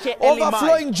joy,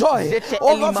 overflowing joy,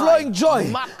 overflowing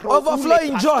joy,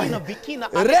 overflowing joy,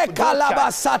 rekala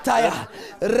basata ya,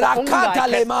 rakata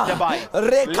lema,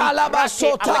 rekala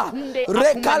Sota,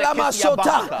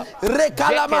 Recalamasota,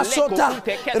 Recalamasota,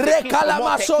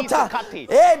 Recalamasota,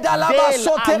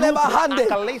 Edalabasote Lebahande,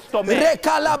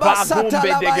 Recalabasata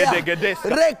Labaya,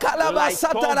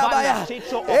 Recalabasata Labaya,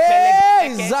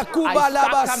 Zakuba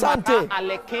Labasante,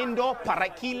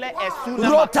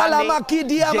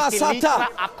 Rotalamakidia Masata,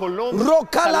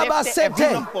 Rokalabasete,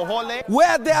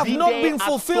 where there have not been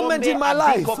fulfillment in my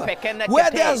life,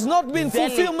 where there has not been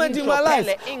fulfillment in my life,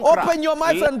 open your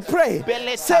mouth and pray.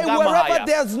 Say, wherever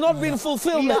there's not been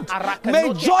fulfillment,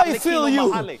 may joy fill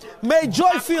you. May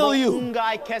joy fill you.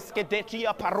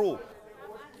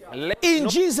 In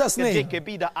Jesus' name.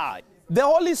 The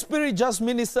Holy Spirit just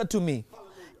ministered to me.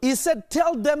 He said,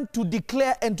 tell them to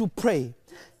declare and to pray.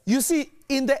 You see,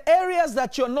 in the areas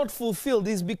that you're not fulfilled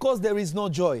is because there is no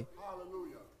joy.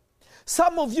 Hallelujah.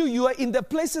 Some of you, you are in the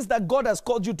places that God has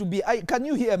called you to be. Can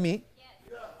you hear me?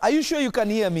 Yes. Are you sure you can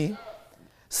hear me?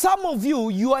 Some of you,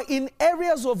 you are in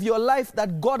areas of your life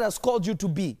that God has called you to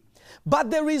be.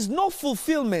 But there is no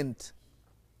fulfillment.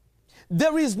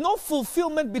 There is no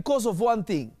fulfillment because of one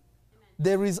thing.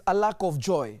 There is a lack of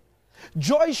joy.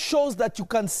 Joy shows that you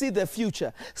can see the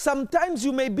future. Sometimes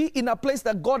you may be in a place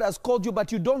that God has called you,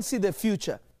 but you don't see the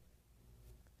future.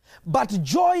 But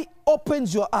joy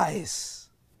opens your eyes.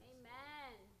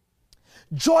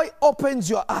 Amen. Joy opens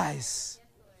your eyes.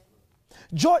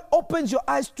 Joy opens your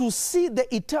eyes to see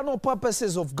the eternal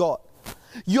purposes of God.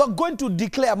 You're going to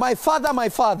declare, my Father, my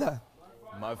Father.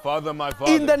 My Father, my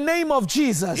Father. In the name of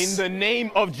Jesus. In the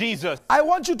name of Jesus. I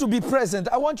want you to be present.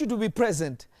 I want you to be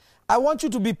present. I want you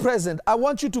to be present. I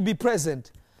want you to be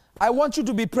present. I want you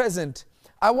to be present.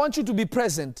 I want you to be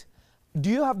present. Do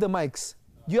you have the mics?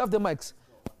 Do you have the mics?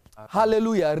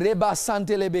 Hallelujah. Reba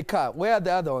Sante Lebeka. Where are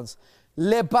the other ones?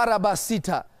 Le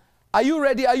Parabasita. Are you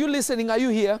ready? Are you listening? Are you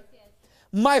here?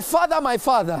 My Father, my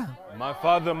Father. My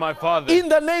Father, my Father. In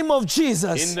the name of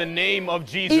Jesus. In the name of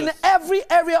Jesus. In every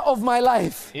area of my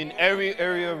life. In every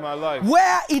area of my life.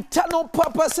 Where eternal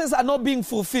purposes are not being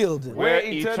fulfilled. Where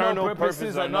eternal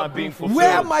purposes are not being fulfilled.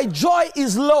 Where my joy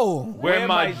is low. Where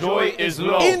my joy is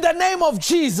low. In the name of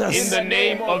Jesus. In the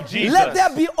name of Jesus. Let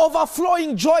there be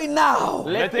overflowing joy now.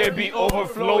 Let there be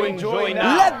overflowing joy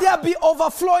now. Let there be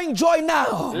overflowing joy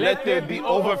now. Let there be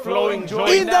overflowing joy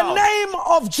now. In the name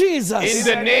of Jesus. In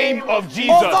the name of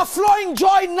Jesus. Overflowing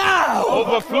joy now.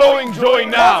 Overflowing joy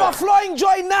now. Overflowing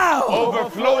joy now.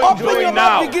 Overflowing Open joy your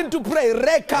now. mouth, begin to pray.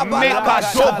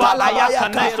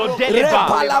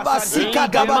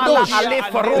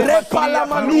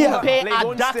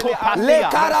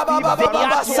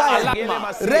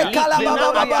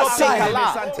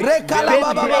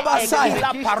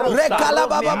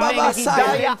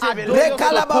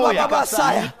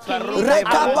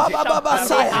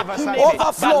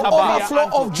 Overflow, overflow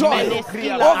of joy,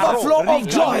 overflow of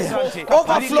joy,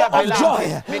 overflow of joy,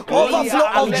 overflow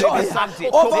of joy,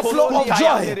 overflow of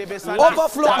joy,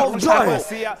 overflow of joy.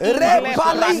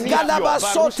 Repali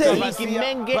galabasote.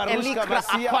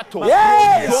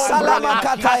 Yes,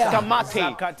 salamakataya.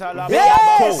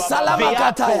 Yes,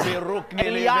 salamakataya.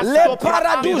 Le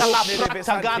paradush.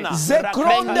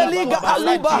 Zekronde liga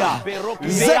aluba.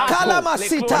 Zekala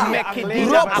masita.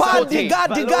 Ropa diga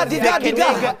diga diga diga.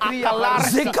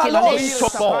 Zekalos.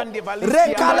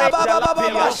 Rekala baba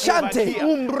baba shante.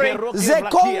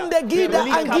 Zekonde gida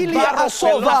angilia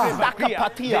asova.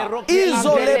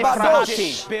 Izole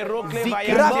badosh.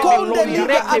 Rakonde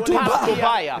liga atuba.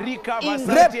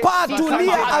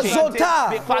 Repatulia azota.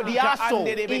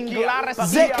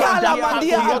 Zekala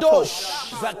mandia adosh.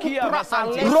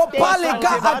 Ropale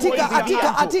ka atika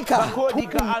atika atika.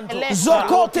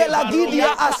 Zokote la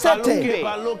gidia asete.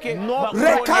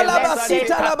 Rekala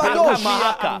basita la badosh.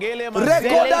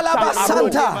 Rekoda la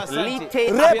basanta.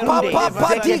 Repapa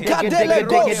patika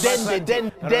delegos.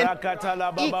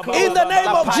 In the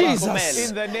name of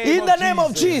Jesus. In the name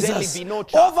of Jesus.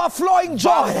 Overflowing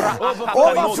joy.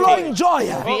 Overflowing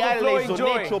joy.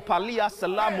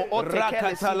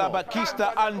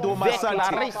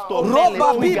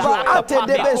 Roba biba ate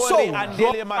de beso.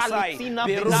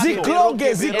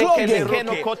 Zikloge, zikloge.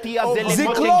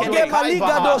 Zikloge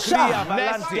maliga dosha.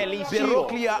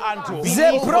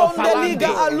 Zepronde liga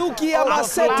alukia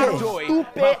masete.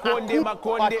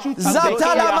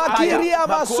 Zatala makiria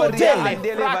masote.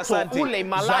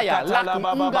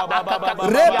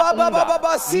 Reba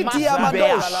baba siti ya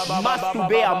madosh.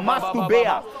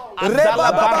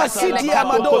 Reba baba siti ya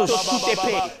madosh.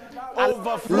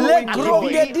 Le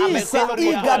krongedisa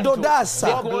iga dodasa.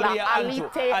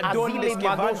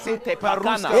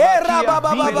 Era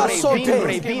baba baba sote.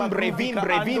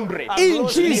 In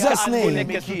Jesus' name.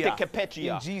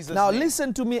 Now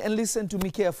listen to me and listen to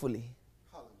me carefully.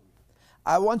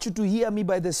 I want you to hear me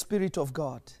by the Spirit of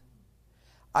God.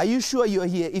 Are you sure you're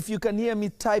here? If you can hear me,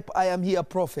 type, I am here,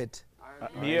 prophet.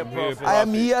 I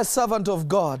am here, servant of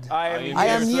God. I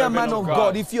am here, man of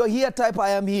God. If you're here, type, I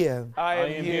am here. I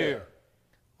am here.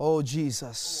 Oh,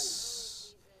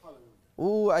 Jesus.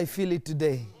 Oh, I feel it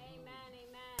today.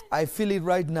 I feel it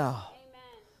right now.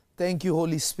 Thank you,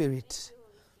 Holy Spirit.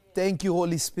 Thank you,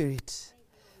 Holy Spirit.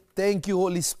 Thank you,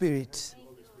 Holy Spirit.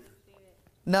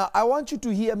 Now, I want you to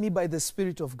hear me by the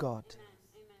Spirit of God.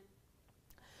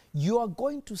 You are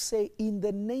going to say, in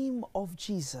the name of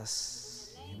Jesus.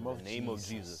 In the name of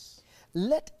Jesus.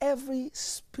 Let every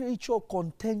spiritual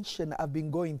contention I've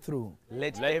been going through.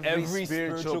 Let every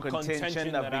spiritual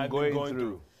contention that I've been going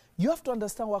through. You have to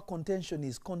understand what contention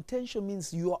is. Contention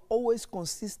means you are always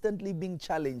consistently being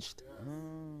challenged.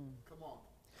 Come on.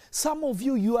 Some of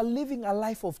you, you are living a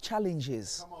life of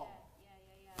challenges. Come on.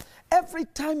 Every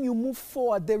time you move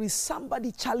forward, there is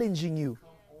somebody challenging you.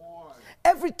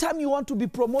 Every time you want to be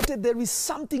promoted, there is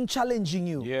something challenging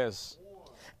you. Yes.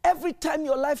 Every time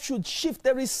your life should shift,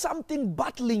 there is something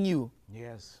battling you.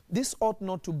 Yes. This ought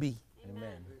not to be.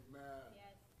 Amen.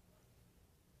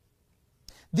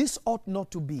 This ought not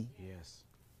to be. Yes.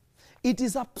 It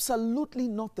is absolutely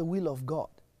not the will of God.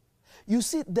 You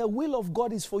see, the will of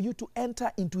God is for you to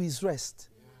enter into His rest.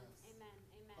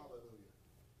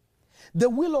 The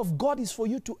will of God is for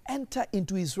you to enter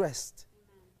into His rest.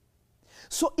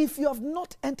 So if you have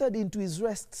not entered into His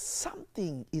rest,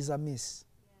 something is amiss.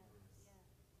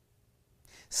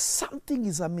 Something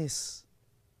is amiss.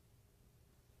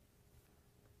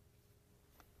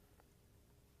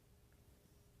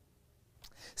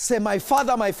 Say, my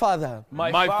Father, my Father.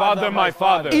 My Father, my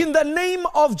Father. In the name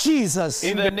of Jesus.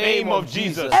 In the name of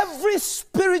Jesus. Every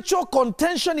spiritual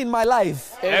contention in my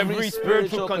life. Every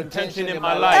spiritual contention in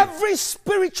my life. Every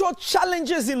spiritual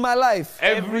challenges in my life.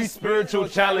 Every spiritual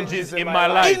challenges in my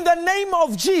life. In the name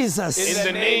of Jesus. In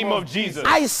the name of Jesus.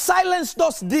 I silence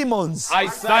those demons. I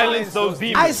silence those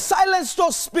demons. I silence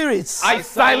those spirits. I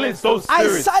silence those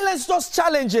spirits. I silence those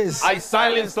challenges. I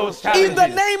silence those challenges. In the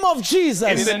name of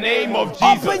Jesus. In the name of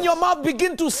Jesus. Open your mouth,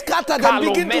 begin to scatter them,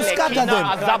 begin to scatter them. Open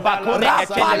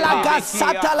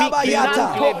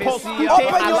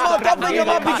your mouth,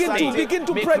 begin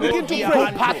to pray, begin to pray.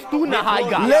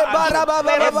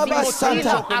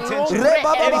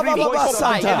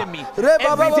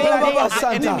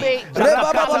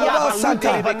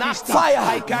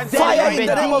 Fire in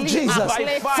the name of Jesus.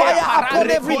 Fire upon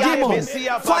every demon.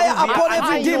 Fire upon every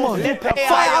demon.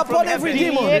 Fire upon every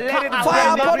demon.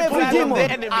 Fire upon every demon.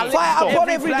 Fire upon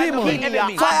every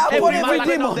demon. Fire upon every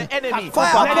demon.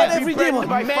 Fire upon every demon.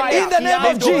 In the name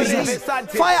of Jesus.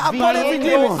 Fire upon every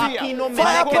demon.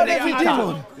 Fire upon every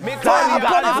demon. Fire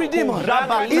upon every demon.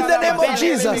 In the name of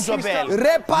Jesus.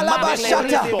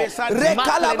 Repalabashata.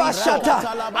 Rekalabashata.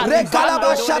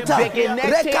 Rekalabashata.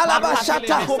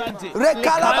 Rekalabashata.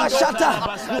 Rekalabashata.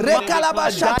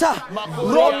 Rekalabashata.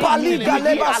 Ropaliga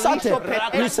lebasate.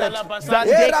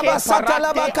 Erabasata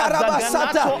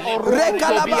labakarabasata.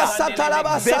 Rekalabasata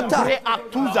labasata.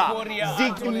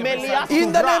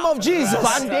 In the name of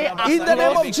Jesus. In the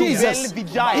name of Jesus.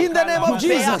 In the name of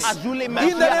Jesus. In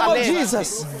the name of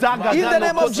Jesus. In the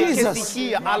name of Jesus.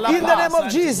 In the name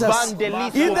of Jesus.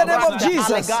 In the name of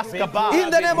Jesus. In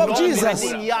the name of Jesus.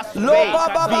 Loba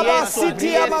baba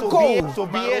siti amako.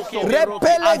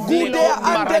 Repele gude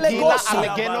andele gosa.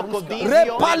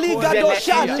 Repali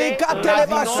gadosha lekatele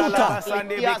basuta.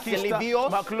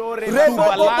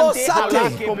 Rebobo sate.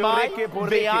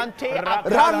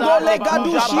 Randole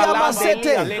gadushi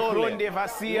amasete.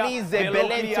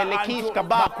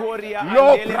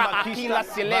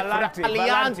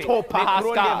 Alianto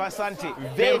pahaska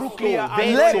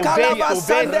le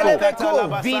kalabasandele beko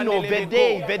vino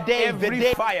vede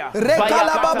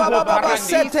rekalababa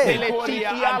sete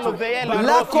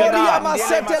la koria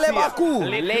masete le baku.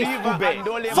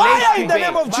 Fire in the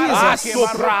name of Jesus.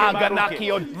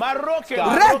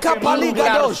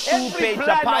 Rekapaligadosh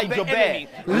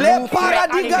le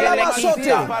paradiga la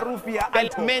masote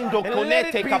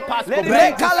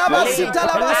rekalabasita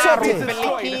la masote.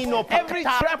 Every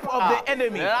trap of the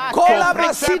enemy.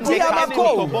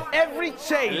 Every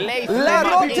chain. La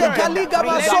rote kaliga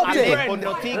masote.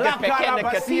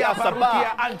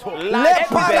 Le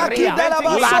parakida la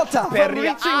masota.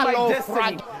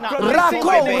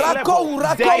 Rako.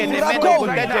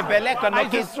 I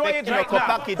destroy it right now.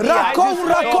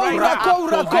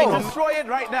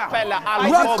 Rako. I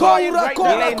destroy it right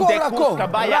now. Rako.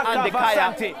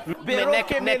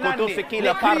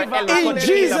 In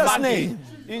Jesus' name.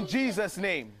 In Jesus'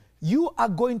 name. You are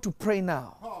going to pray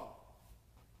now.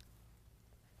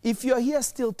 If you're here,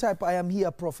 still type, I am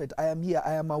here, prophet. I am here.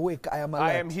 I am awake. I am alert.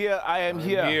 I am here. I am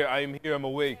here. I am here. I'm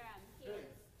awake.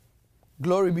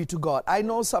 Glory be to God. I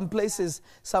know some places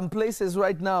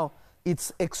right now,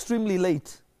 it's extremely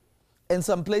late. And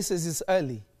some places it's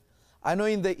early. I know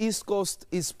in the East Coast,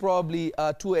 it's probably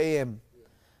 2 a.m.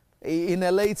 In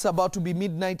LA, it's about to be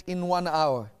midnight in 1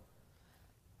 hour.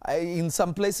 In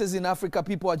some places in Africa,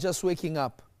 people are just waking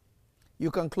up. You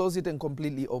can close it and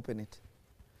completely open it.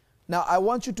 Now, I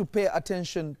want you to pay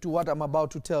attention to what I'm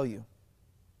about to tell you.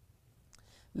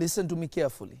 Listen to me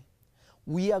carefully.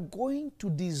 We are going to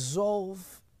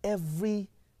dissolve every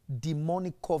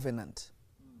demonic covenant.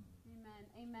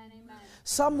 Amen.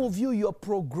 Some of you, your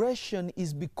progression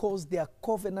is because there are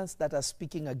covenants that are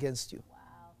speaking against you.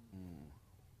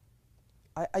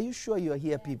 Are you sure you are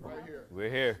here, people? Right here. We're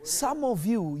here. Some of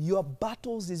you, your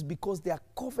battles is because there are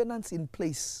covenants in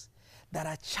place that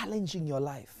are challenging your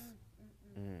life.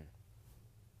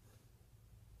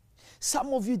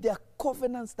 Some of you, there are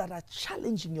covenants that are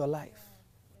challenging your life.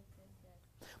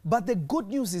 But the good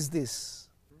news is this.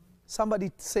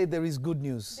 Somebody say there is good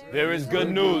news. There is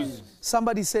good news.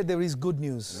 Somebody say there is good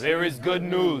news. There is good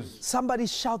news. Somebody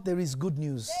shout there is good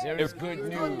news. There is good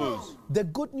news. The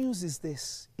good news is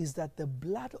this, is that the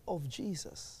blood of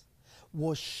Jesus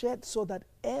was shed so that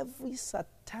every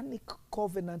satanic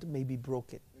covenant may be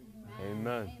broken.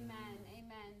 Amen.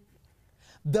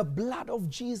 The blood of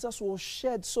Jesus was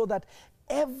shed so that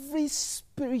every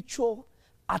spiritual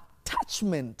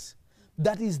attachment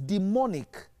that is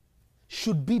demonic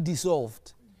should be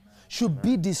dissolved, should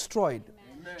be destroyed,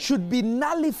 should be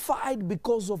nullified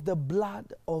because of the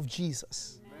blood of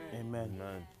Jesus. Amen.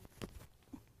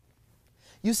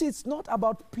 You see, it's not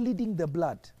about pleading the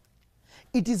blood.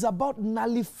 It is about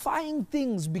nullifying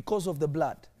things because of the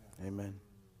blood. Amen.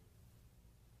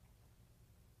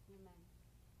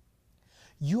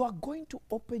 You are going to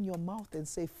open your mouth and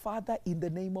say, Father, in the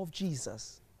name of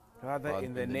Jesus. Father,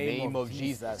 in the name of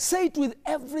Jesus. Say it with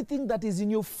everything that is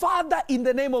in you. Father, in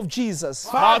the name of Jesus.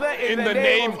 Father, in the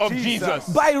name of Jesus.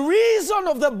 By reason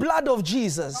of the blood of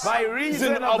Jesus. By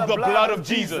reason of the blood of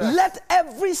Jesus. Let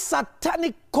every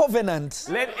satanic covenant.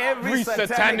 Let every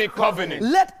satanic covenant.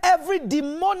 Let every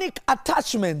demonic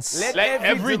attachments. Let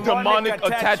every demonic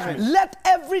attachment. Let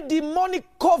every demonic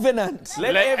covenant.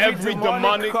 Let every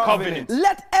demonic covenant.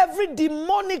 Let every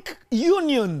demonic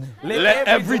union. Let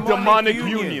every demonic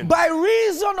union. By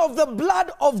reason of the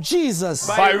blood of Jesus.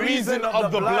 By reason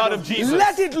of the blood of Jesus.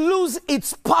 Let it lose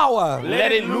its power.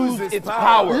 Let it lose its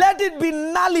power. Let it be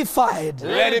nullified.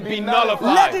 Let it be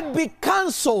nullified. Let it be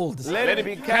cancelled. Let it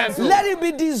be cancelled. Let it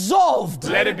be dissolved.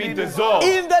 Let it be dissolved.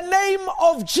 In the name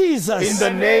of Jesus. In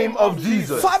the name of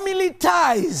Jesus. Family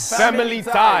ties. Family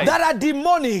ties. That are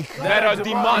demonic. That are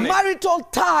demonic. Marital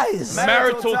ties.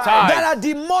 Marital ties. That are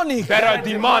demonic. That are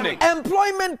demonic.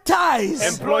 Employment ties.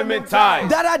 Employment ties.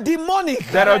 That are demonic.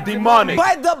 That are demonic.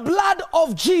 By the blood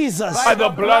of Jesus. By the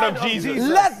blood of Jesus.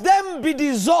 Let them be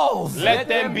dissolved. Let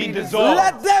them be dissolved.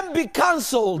 Let them be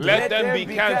cancelled. Let them be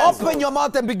cancelled. Open your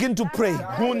mouth and begin to pray.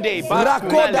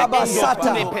 Rakoda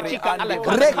basata.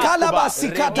 Rekala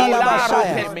basikata la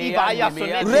bashaya.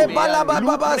 Rebala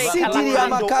baba sitiri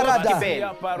amakarada.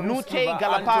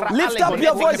 Lift up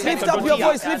your voice, lift up your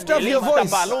voice, lift up your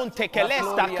voice.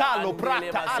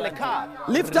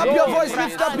 Lift up your voice,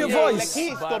 lift up your voice.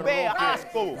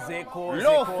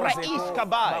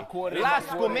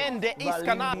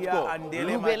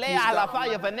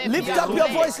 Lift up your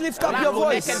voice, lift up your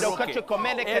voice.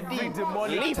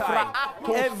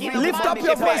 Lift up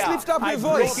your voice, lift up your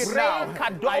voice.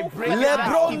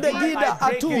 Lebron de Gida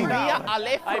Atu.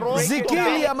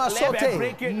 Zikilia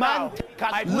Masote.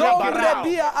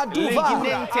 Longrebia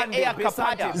Aduva.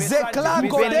 Zekla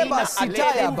Godeba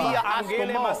Sitayaba.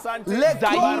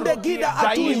 Lekron de Gida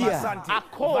Atuya.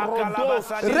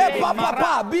 Repa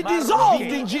Papa, be dissolved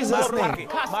in Jesus' name.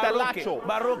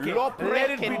 Let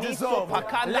it be dissolved.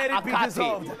 Let it be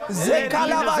dissolved.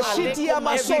 Zekalaba Shitia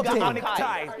Masote.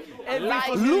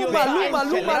 Luma luma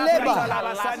luma leba.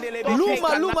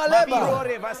 Luma luma leba.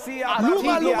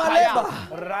 Luma luma leba.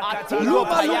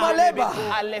 Luma luma leba.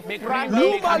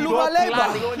 Luma luma leba.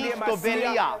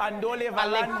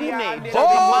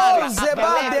 Oh,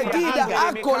 Zeba de Gida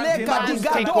Akoleka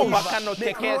Digadosh.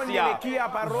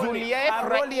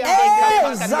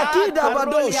 Zakida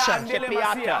Badosha.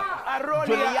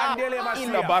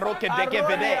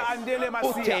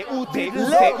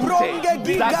 Lebronge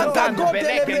Giga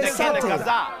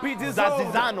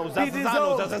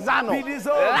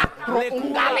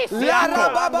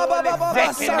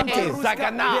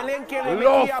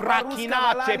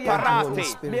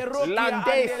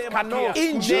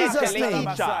in Jesus' name.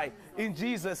 In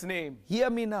Jesus' name. Hear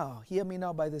me now. Hear me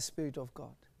now by the Spirit of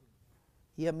God.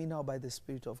 Hear me now by the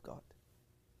Spirit of God.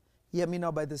 Hear me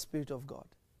now by the Spirit of God.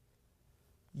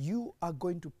 You are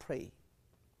going to pray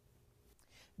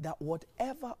that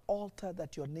whatever altar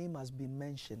that your name has been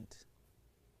mentioned,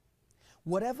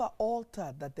 whatever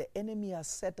altar that the enemy has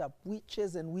set up,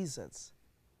 witches and wizards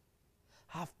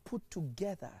have put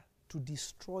together to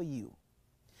destroy you,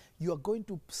 you are going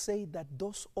to say that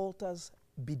those altars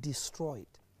be destroyed.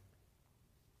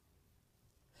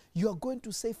 You are going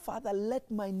to say, Father, let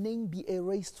my name be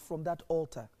erased from that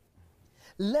altar.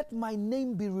 Let my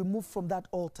name be removed from that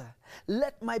altar.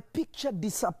 Let my picture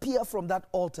disappear from that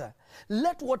altar.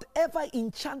 Let whatever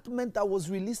enchantment that was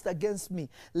released against me,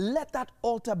 let that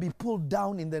altar be pulled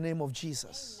down in the name of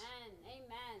Jesus. Amen.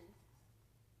 Amen.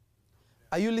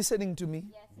 Are you listening to me?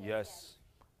 Yes.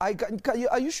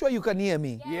 Are you sure you can hear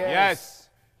me? Yes.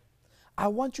 I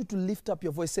want you to lift up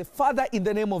your voice. Say, Father, in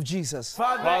the name of Jesus.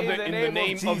 Father, in the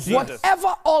name of Jesus.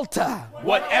 Whatever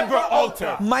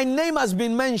altar my name has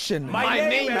been mentioned. My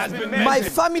name has been mentioned. My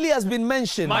family has been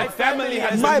mentioned. My family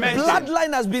has My been mentioned.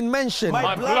 bloodline has been mentioned.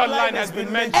 My bloodline has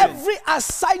been mentioned. Every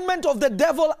assignment of the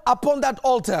devil upon that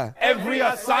altar, Every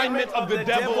assignment of the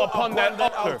devil upon that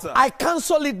altar, I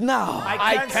cancel it now.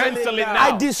 I cancel it now.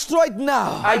 I destroy it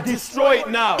now. I destroy it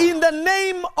now. In the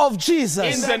name of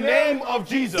Jesus. In the name of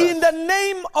Jesus. In the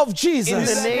name of Jesus. In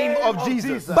the name of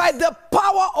Jesus. By the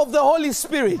power of the Holy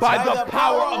Spirit. By the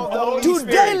power of the Holy Spirit.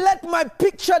 Today let my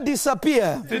picture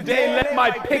disappear. Today let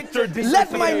my picture disappear.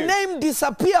 Let my name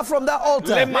disappear from that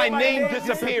altar. Let my name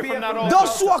disappear from that altar.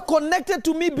 Those who are connected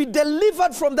to me be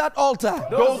delivered from that altar.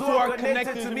 Those who are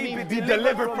connected to me be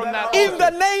delivered from that altar. In the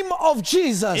name of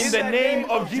Jesus. In the name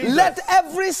of Jesus. Let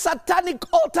every satanic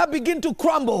altar begin to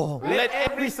crumble. Let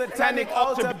every satanic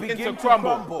altar begin to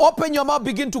crumble. Open your mouth,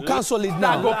 begin to cancel it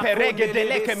now.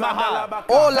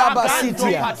 Oh,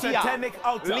 Labasitia.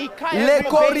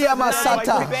 Lekoria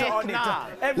masata.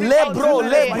 Lebro.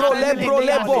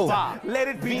 Let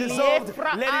it be dissolved.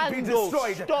 Let it be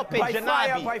destroyed. Stop it,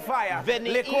 by fire.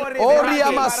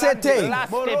 Oria masete.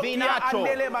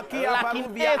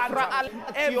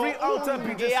 Every altar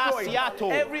be destroyed.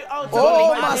 Every altar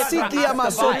Oh, masikia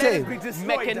masote.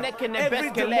 Every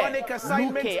demonic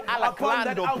assignment upon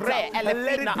that altar,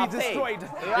 let it be destroyed.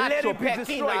 Let it be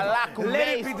destroyed. Let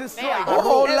it be destroyed.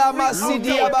 Oh, la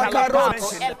masidia bakarot.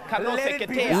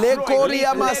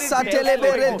 Lekoria masate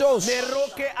leberedos.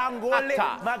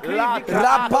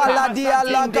 Rapala dia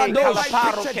lagados.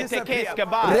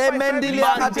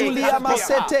 Remendilia atulia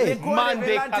masete.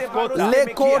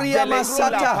 Lekoria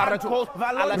masata.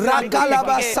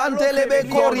 Rakalaba sante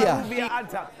lebekoria.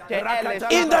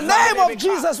 In the name of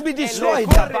Jesus be destroyed.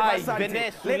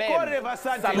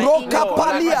 Roka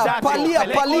palia.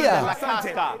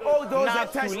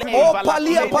 Oh,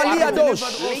 palia dos.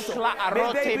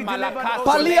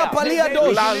 Palia dos.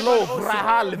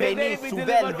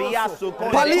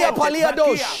 Palia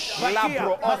dos.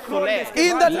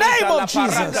 In the name of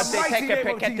Jesus.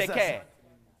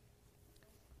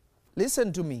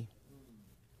 Listen to me.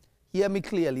 Hear me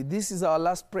clearly. This is our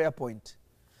last prayer point.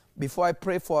 Before I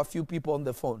pray for a few people on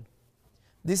the phone.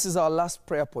 This is our last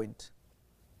prayer point.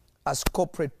 As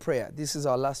corporate prayer, this is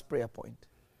our last prayer point.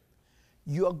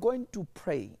 You are going to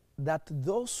pray that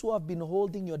those who have been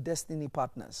holding your destiny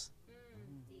partners.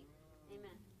 Amen.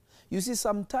 You see,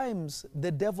 sometimes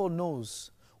the devil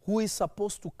knows who is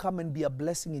supposed to come and be a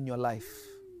blessing in your life.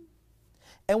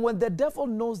 And when the devil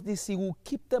knows this, he will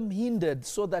keep them hindered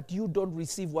so that you don't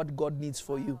receive what God needs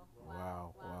for you.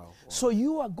 Wow. So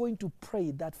you are going to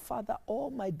pray that, Father, all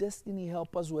my destiny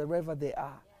helpers, wherever they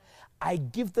are, I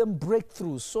give them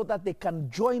breakthroughs so that they can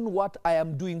join what I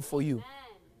am doing for you.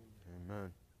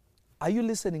 Amen. Are you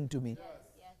listening to me?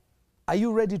 Yes. Are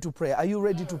you ready to pray? Are you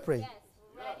ready to pray? Yes.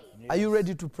 Ready. Are you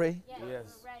ready to pray? Yes.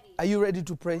 Ready. Are you ready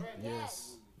to pray? Yes.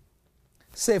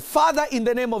 Say, Father, in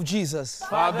the name of Jesus.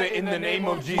 Father, in the name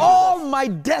of Jesus. All my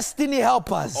destiny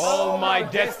helpers. All my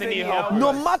destiny helpers.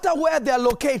 No matter where they're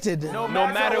located. No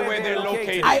matter where they're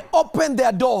located. I open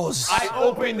their doors. I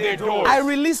open their doors. I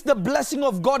release the blessing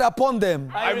of God upon them.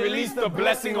 I release the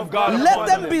blessing of God Let upon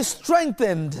them be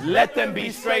strengthened. Let them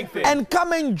be strengthened. And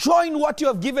come and join what you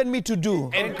have given me to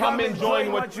do. And come and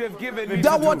join what you have given me.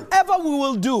 That whatever we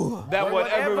will do, that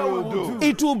whatever we will do,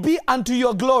 it will be unto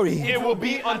your glory. it will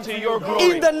be unto your glory.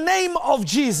 In the name of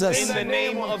Jesus. In the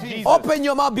name of Jesus. Open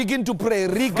your mouth, begin to pray.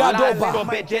 Rigadoba.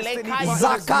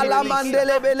 Zakala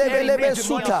mandelebelebelebe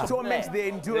suta. Torment the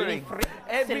enduring.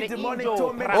 Every demonic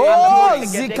torment. Oh,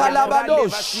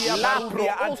 zikalabadosh.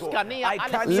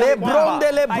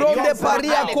 Lebronde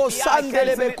paria kosande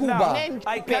lebekuba.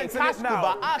 I cancel it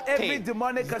now. Every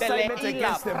demonic assignment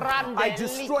against them, I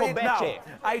destroy it now.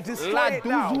 I destroy it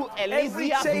now. Every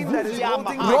chain that is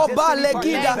holding my Roba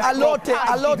destiny legida alote.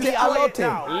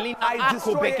 I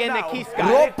destroy it now.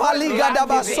 Ropa ligada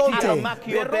basonte.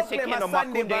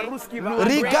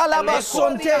 Rigala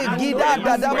basonte gida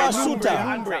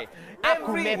dadabasuta.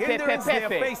 Every hindrance they are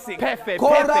facing.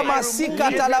 Kora masika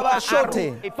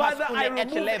talabashote. Father, I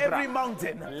remove every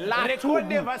mountain.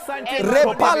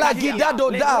 Repala gidado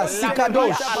da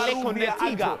sikadosh.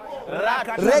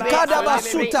 Rekada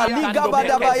basuta ligaba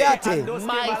dabayate.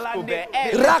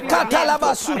 Rakata la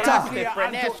basuta.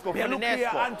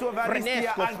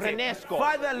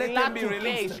 Father, let them be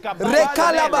released.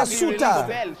 Rekala basuta.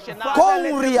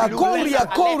 Koria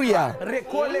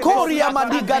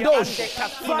madigadosh.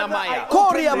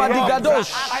 Koria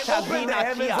madigadosh.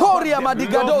 Koria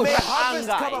madigadosh.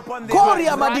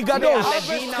 Koria madigadosh.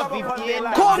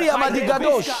 Koria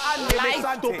madigadosh.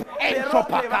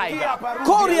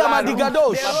 Koria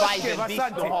madigadosh.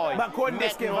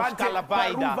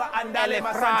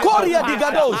 Koria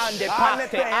digadosh.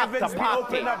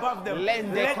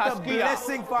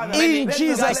 In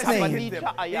Jesus' name.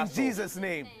 In Jesus'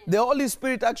 name. The Holy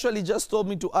Spirit actually just told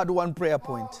me to add one prayer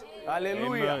point.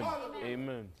 Hallelujah.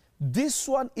 Amen. This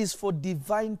one is for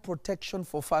divine protection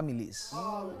for families.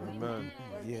 Amen.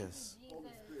 Yes.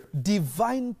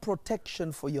 Divine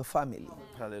protection for your family.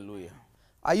 Hallelujah.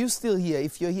 Are you still here?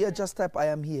 If you're here, just type, I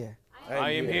am here.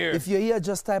 I am here. If you're here,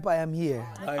 just type, I am here.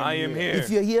 I am here. If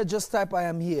you're here, just type, I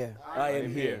am here. I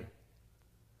am here.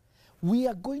 We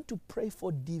are going to pray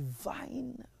for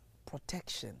divine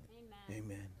protection.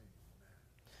 Amen.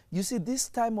 You see, this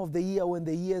time of the year, when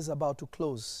the year is about to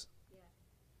close,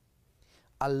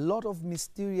 a lot of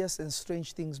mysterious and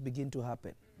strange things begin to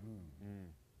happen.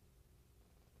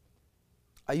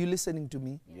 Are you listening to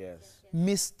me? Yes.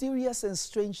 Mysterious and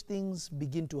strange things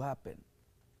begin to happen.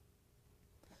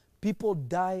 People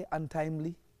die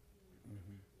untimely.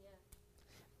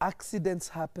 Accidents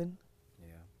happen.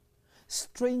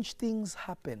 Strange things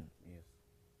happen. Yes.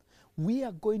 We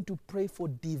are going to pray for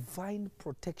divine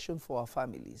protection for our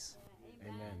families.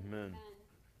 Amen.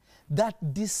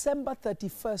 That December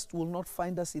 31st will not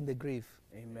find us in the grave.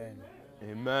 Amen.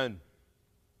 Amen.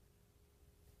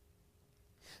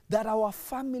 That our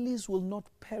families will not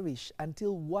perish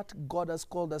until what God has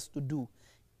called us to do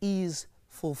is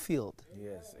fulfilled.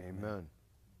 Yes. Amen.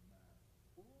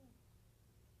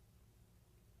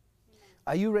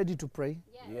 Are you ready to pray?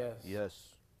 Yes.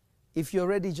 Yes. If you're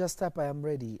ready, just type, I am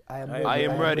ready. I am ready. I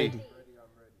am ready.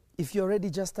 If you're ready,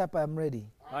 just type, I am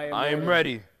ready. I am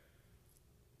ready.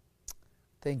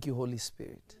 Thank you, Holy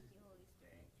Spirit.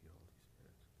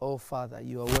 Oh, Father,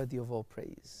 you are worthy of all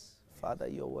praise. Father,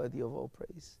 you are worthy of all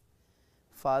praise.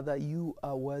 Father, you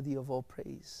are worthy of all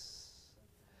praise.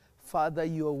 Father,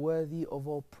 you are worthy of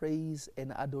all praise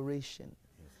and adoration.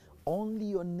 Only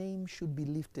your name should be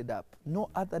lifted up. No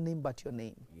other name but your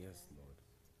name. Yes, Lord.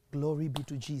 Glory be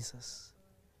to Jesus.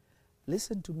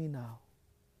 Listen to me now.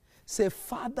 Say,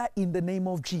 Father, in the name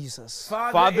of Jesus.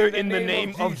 Father, in the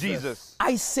name of Jesus.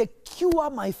 I secure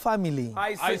my family.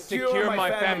 I secure my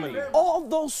family. All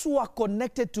those who are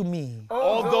connected to me.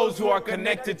 All those who are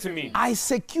connected to me. I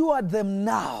secure them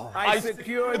now. I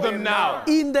secure them now.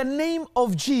 In the name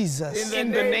of Jesus.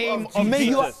 In the name of May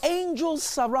your Jesus. angels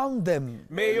surround them.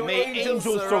 May angels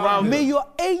surround May them. your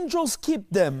angels keep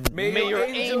them. May your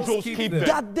angels keep them.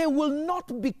 That they will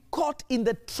not be caught in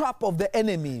the trap of the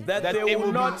enemy. That they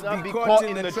will not be caught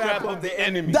in the trap of the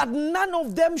enemy. That none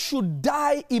of them should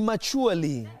die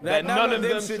immaturely. That none of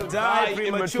them should die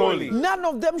prematurely. None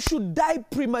of them should die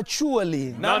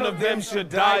prematurely. None of them should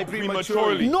die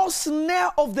prematurely. No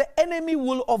snare of the enemy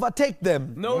will overtake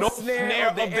them. No snare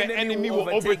of the enemy will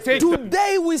overtake them.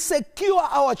 Today we secure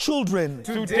our children.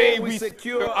 Today we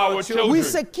secure our children. We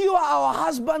secure our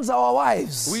husbands, our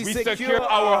wives. We secure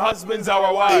our husbands,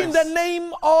 our wives. In the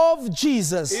name of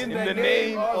Jesus. In the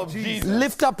name of Jesus.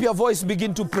 Lift up your voice,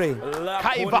 begin to pray.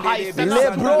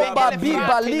 Lebro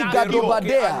babiba liga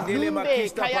dobadea.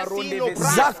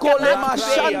 Zakole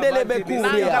mashandele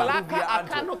bekuria.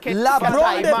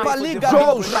 Labronde paliga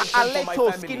dosh.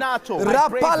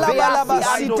 Rapala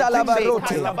balabasita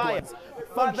labarote.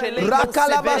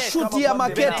 Rakalabashuti ya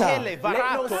maketa. Let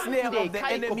no snare of the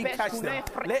enemy catch them.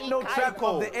 Let no trap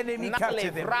of the enemy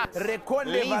capture them.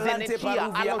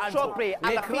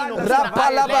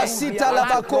 Rapalabasita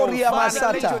labakoria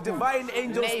masata.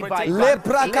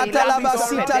 Leprakata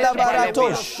labasita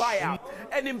labaratosh.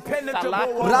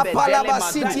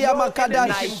 Rapalabasiti ya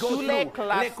makadash.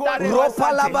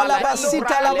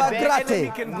 Ropalabalabasita labagrate.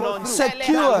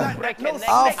 Secure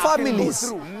our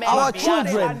families, our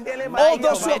children, all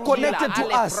those who are connected to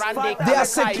us, they are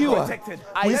secure.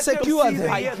 We secure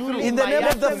them. In the name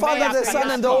of the Father, the Son,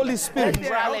 and the Holy Spirit.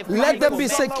 Let them be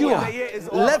secure.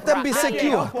 Let them be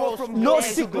secure. No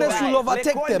sickness will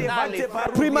overtake them.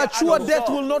 Premature death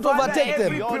will not overtake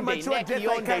them.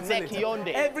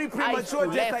 Every premature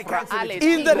death I cancel it.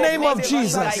 In the name of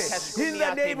Jesus. In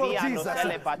the name of Jesus.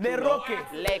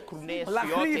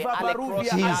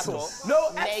 No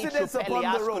accidents upon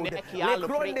the road.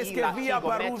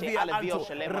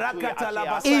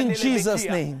 In Jesus'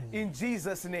 name. In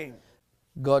Jesus' name.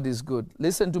 God is good.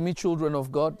 Listen to me, children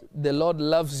of God. The Lord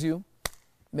loves you.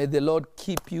 May the Lord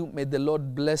keep you. May the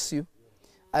Lord bless you.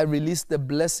 I release the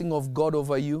blessing of God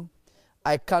over you.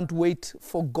 I can't wait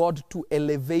for God to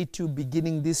elevate you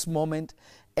beginning this moment.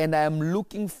 And I am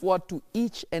looking forward to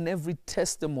each and every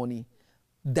testimony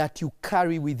that you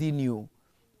carry within you.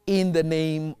 In the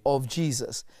name of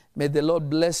Jesus. May the Lord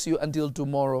bless you until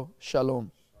tomorrow.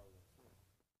 Shalom.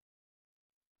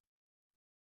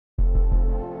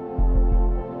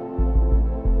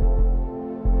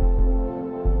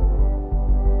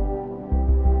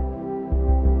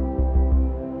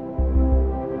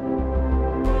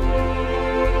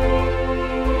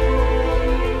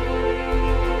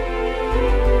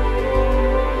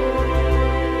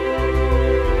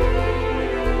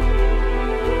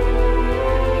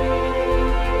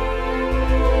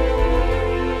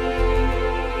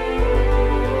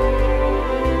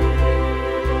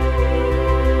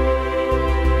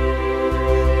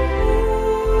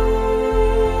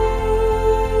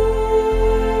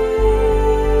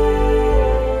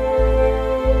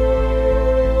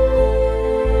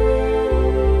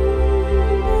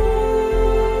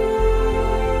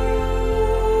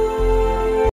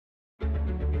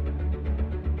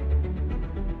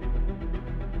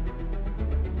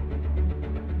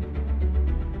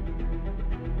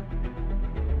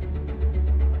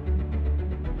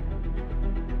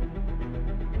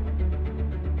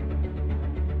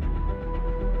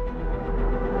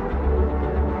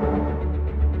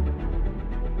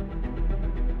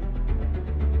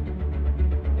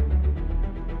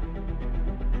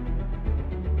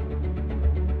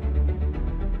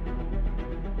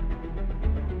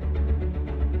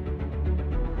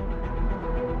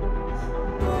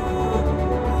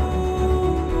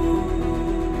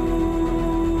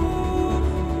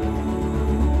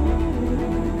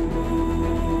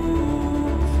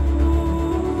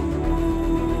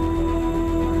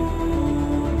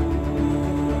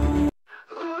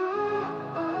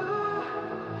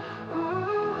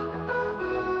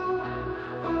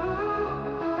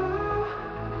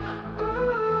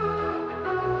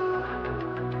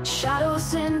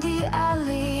 Shadows in the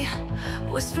alley,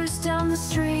 whispers down the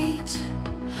street,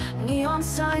 neon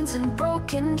signs and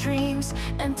broken dreams,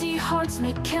 empty hearts,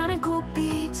 mechanical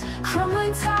beats,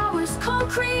 crumbling towers,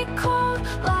 concrete cold,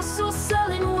 lost souls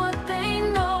selling what they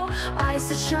know, eyes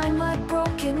that shine like broken